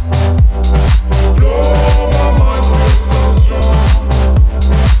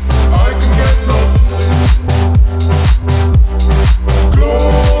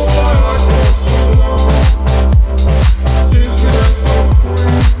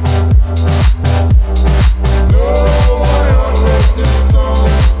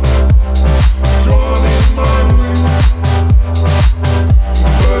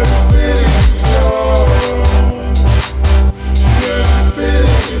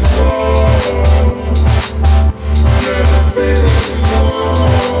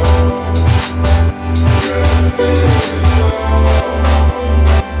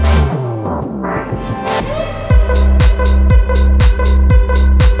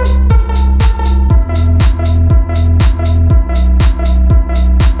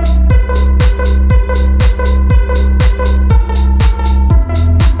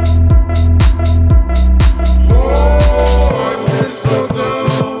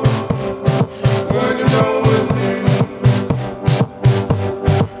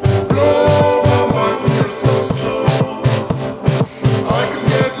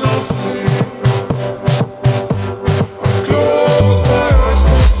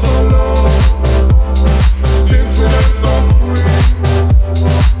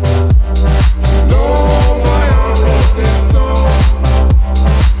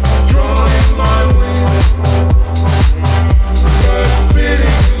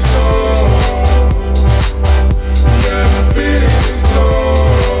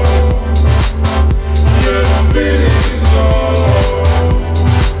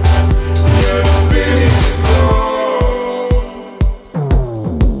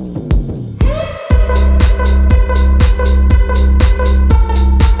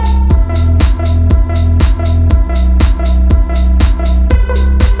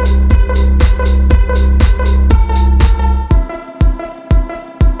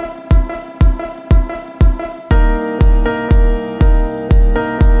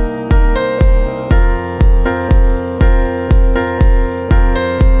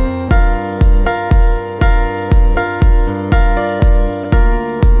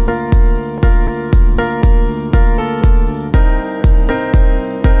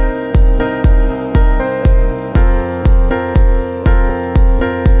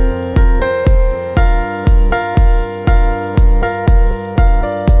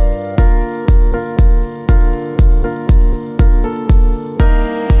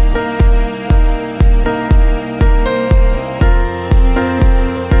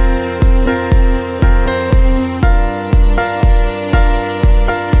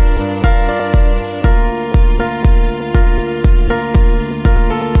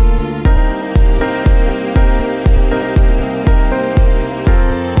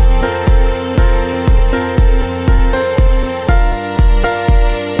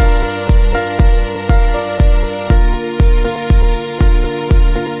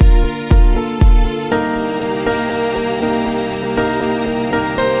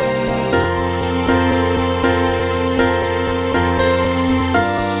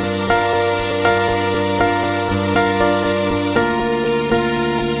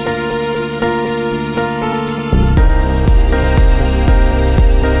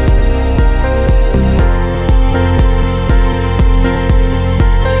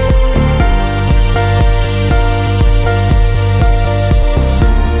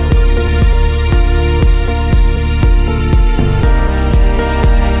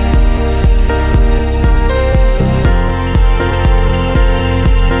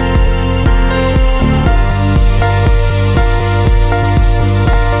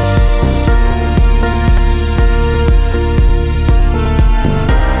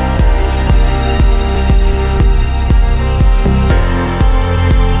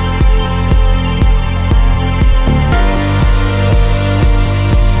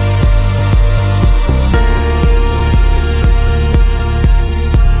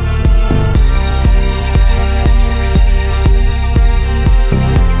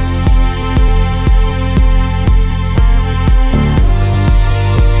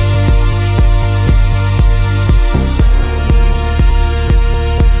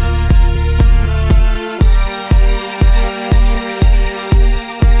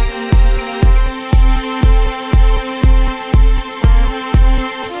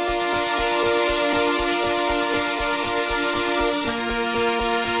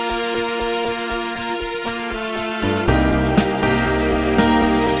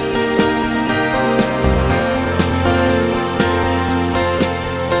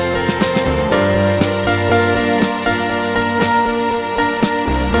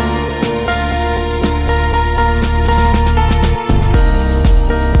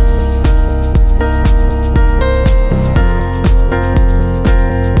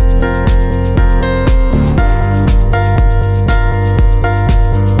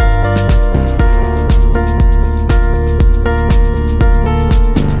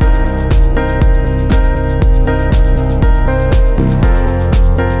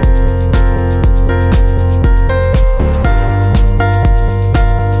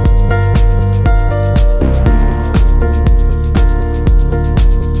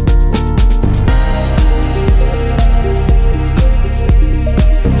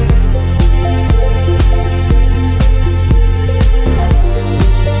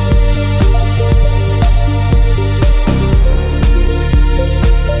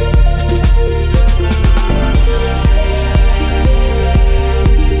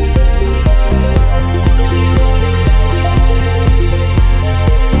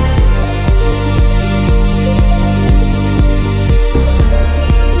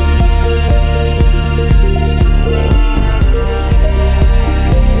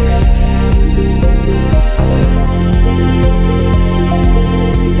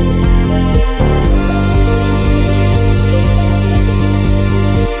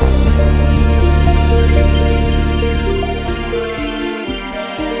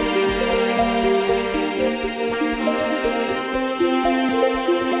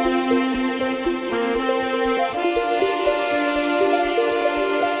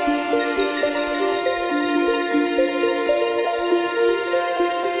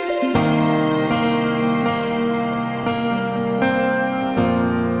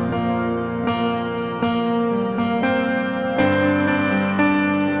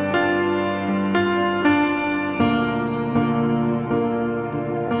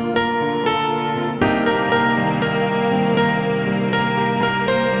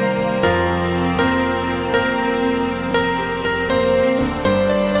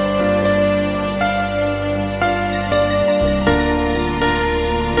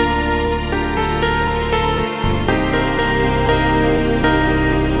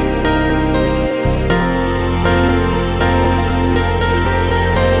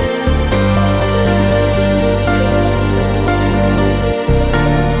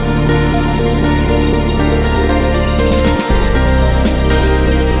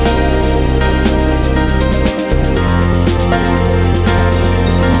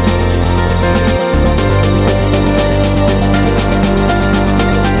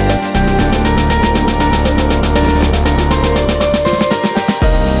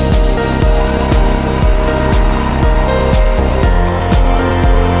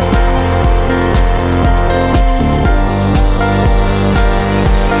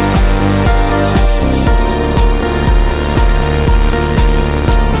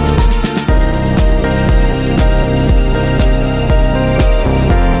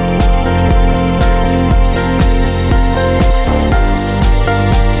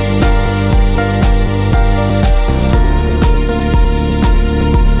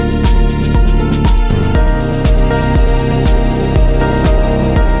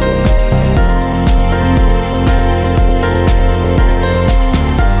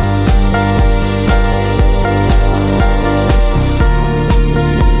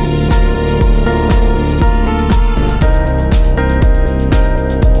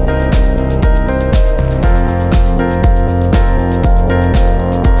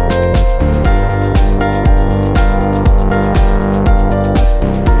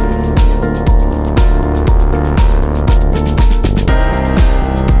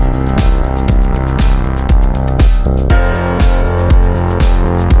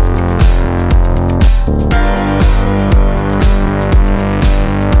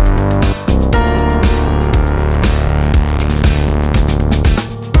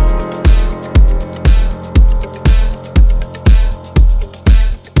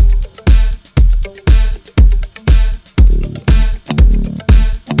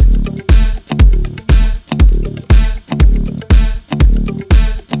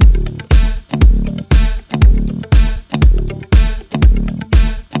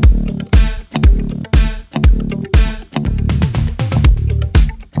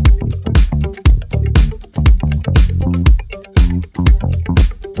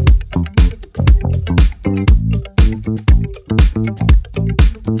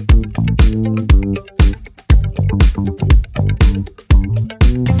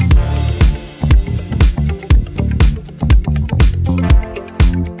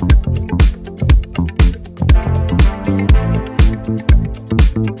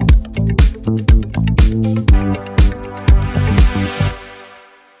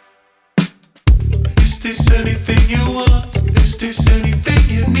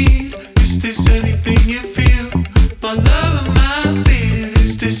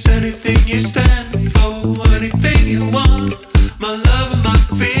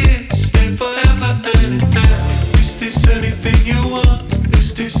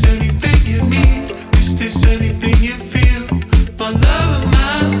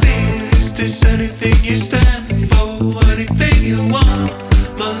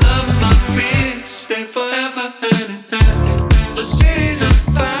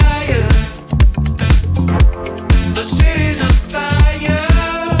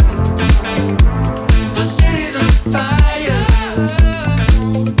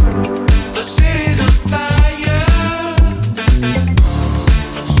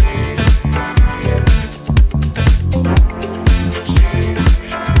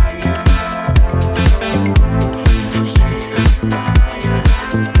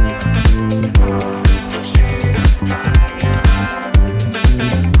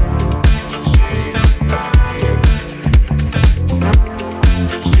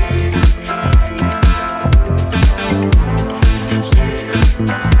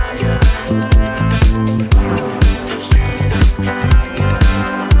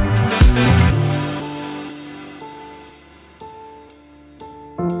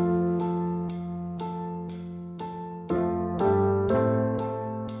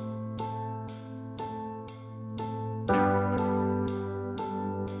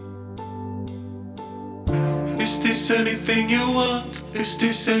 anything you want? Is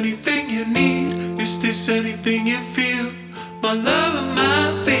this anything you need? Is this anything you feel? My love and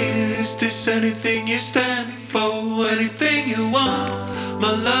my fear. Is this anything you stand for? Anything you want?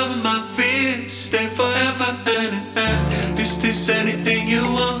 My love and my fear stay forever hand in hand. Is this anything you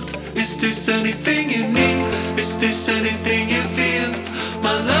want? Is this anything you need? Is this anything you feel?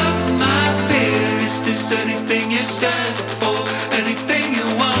 My love and my fear. Is this anything you stand for? Anything you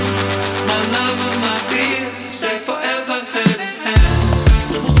want? My love and my fear stay forever hand in hand.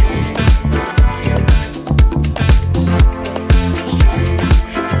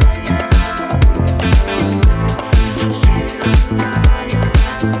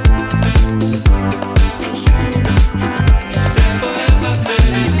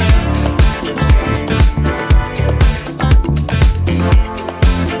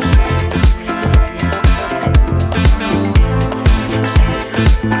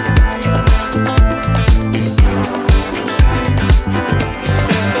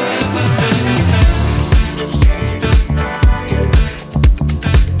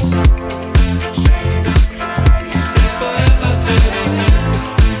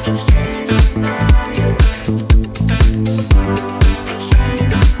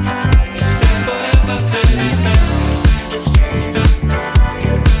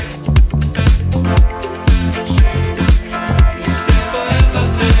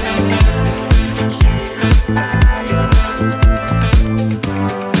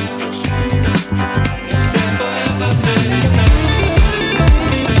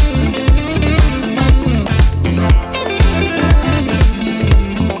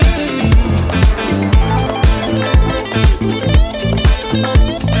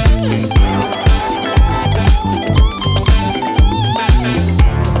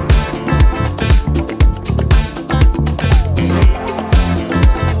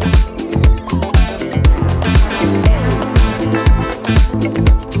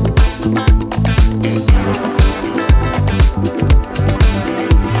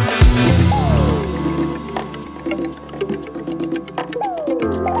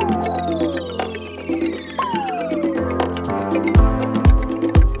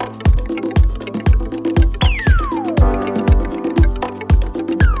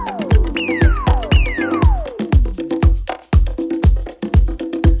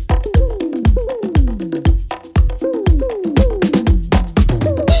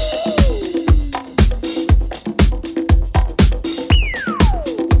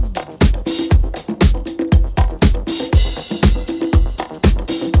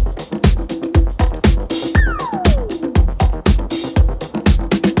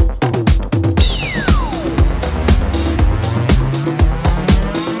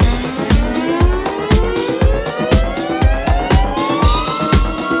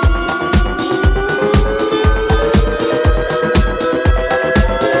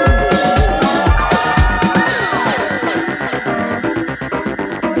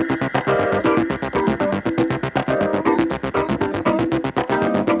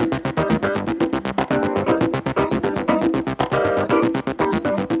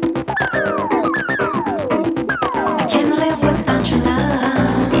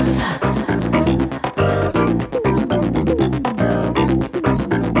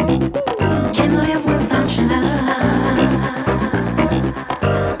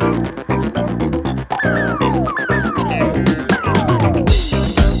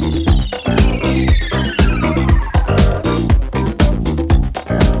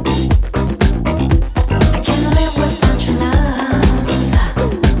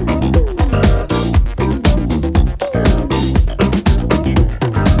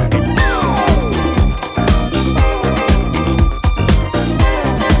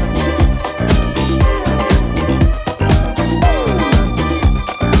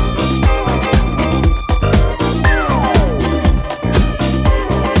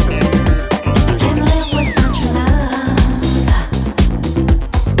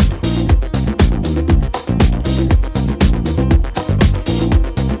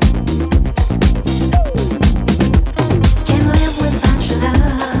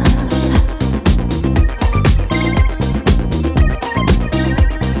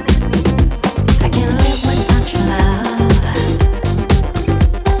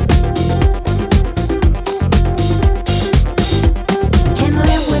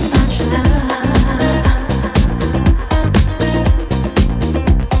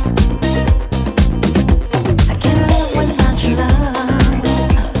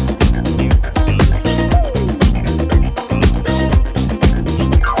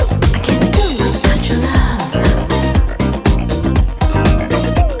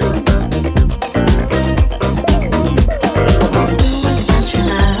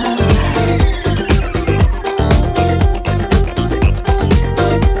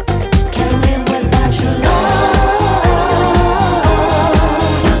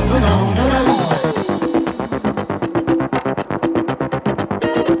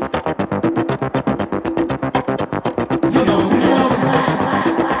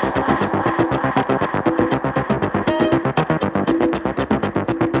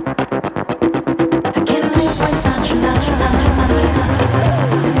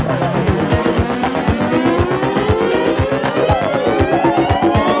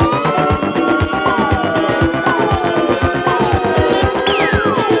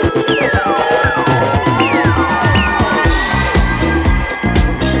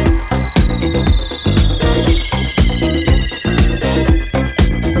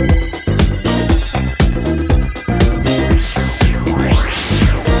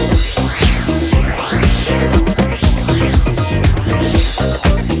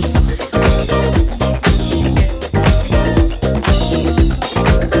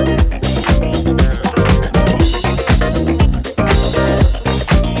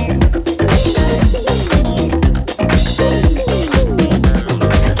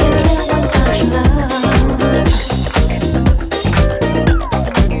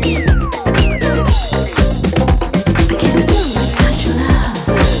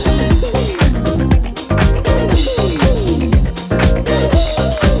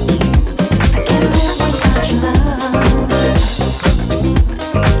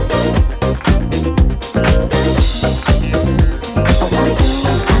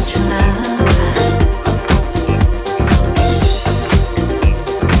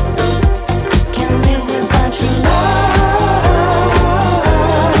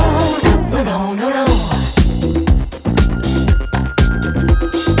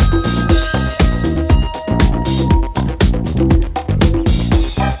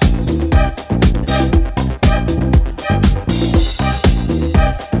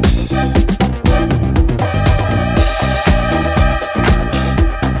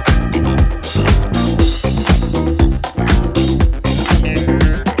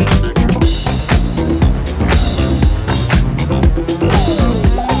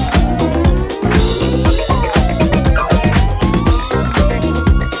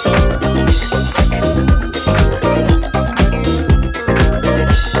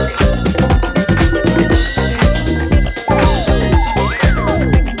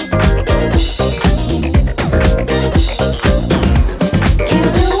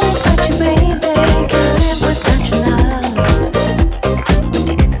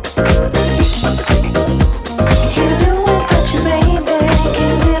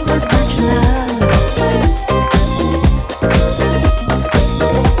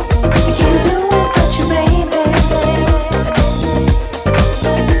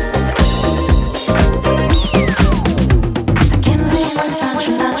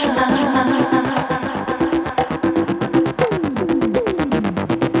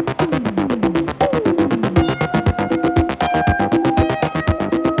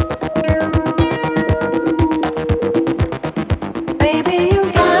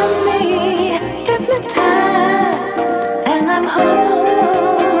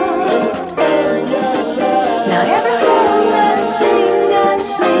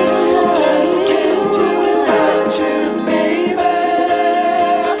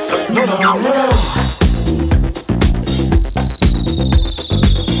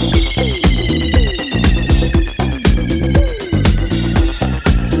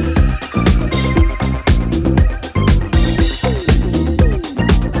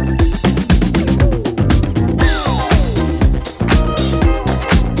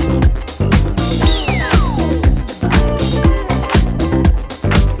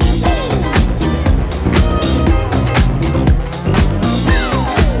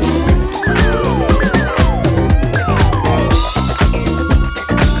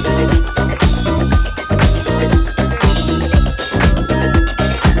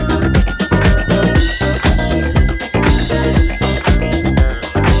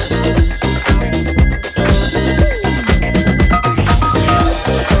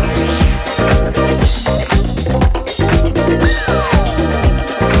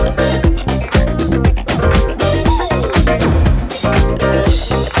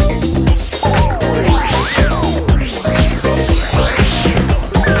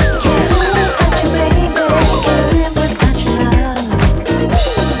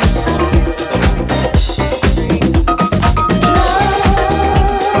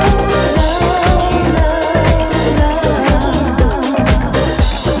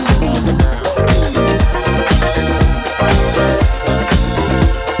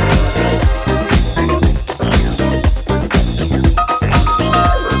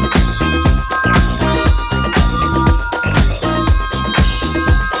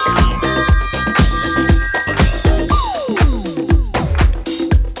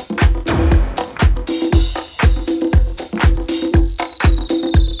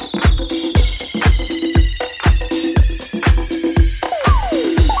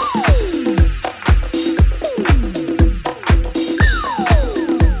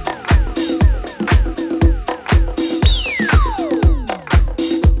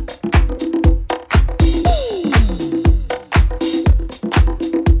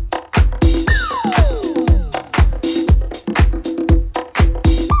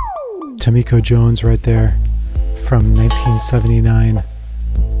 Tamiko Jones right there from 1979.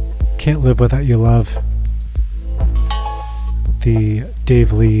 Can't Live Without Your Love. The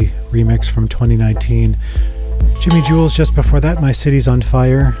Dave Lee remix from 2019. Jimmy Jules just before that, My City's on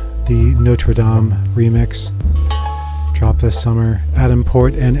Fire, the Notre Dame remix, dropped this summer. Adam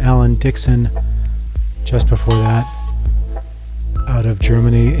Port and Alan Dixon just before that, out of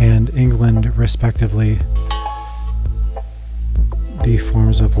Germany and England respectively. The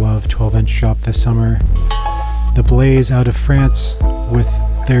Forms of Love 12-inch drop this summer. The Blaze out of France with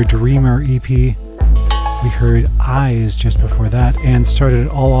their Dreamer EP. We heard Eyes just before that, and started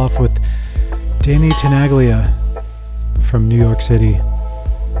it all off with Danny Tenaglia from New York City.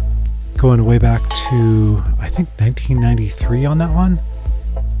 Going way back to, I think, 1993 on that one.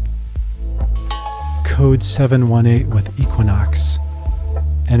 Code 718 with Equinox.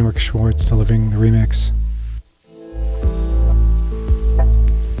 Enric Schwartz delivering the remix.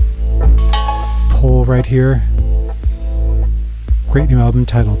 Poll right here. Great new album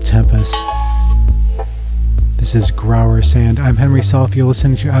titled Tempest. This is Grower Sand. I'm Henry Self. You're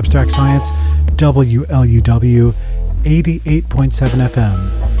listening to Abstract Science, WLUW 88.7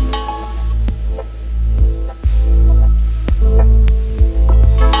 FM.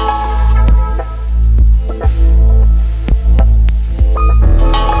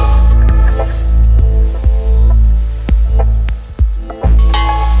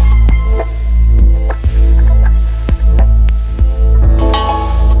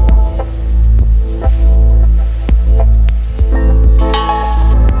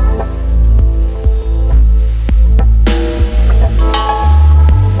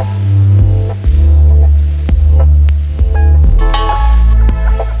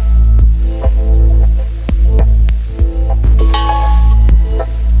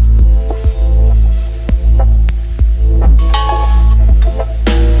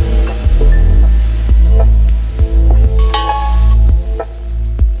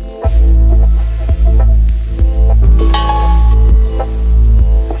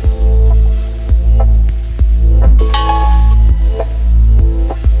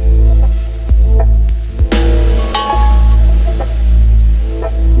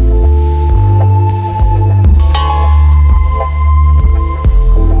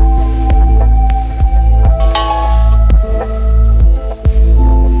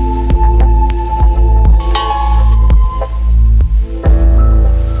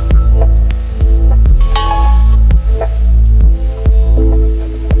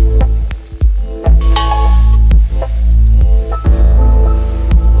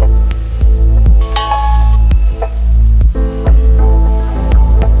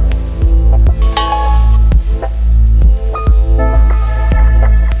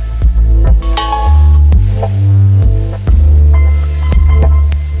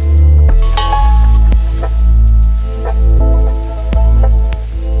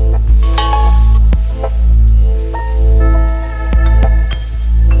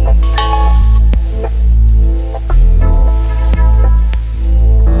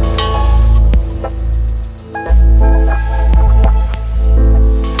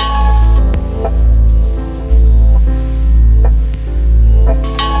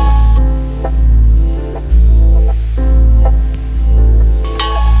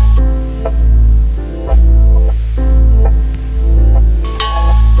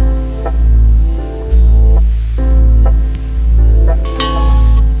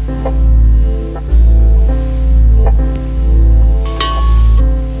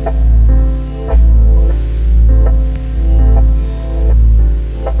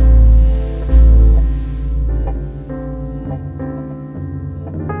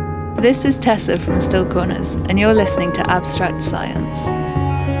 This is Tessa from Still Corners, and you're listening to Abstract Science.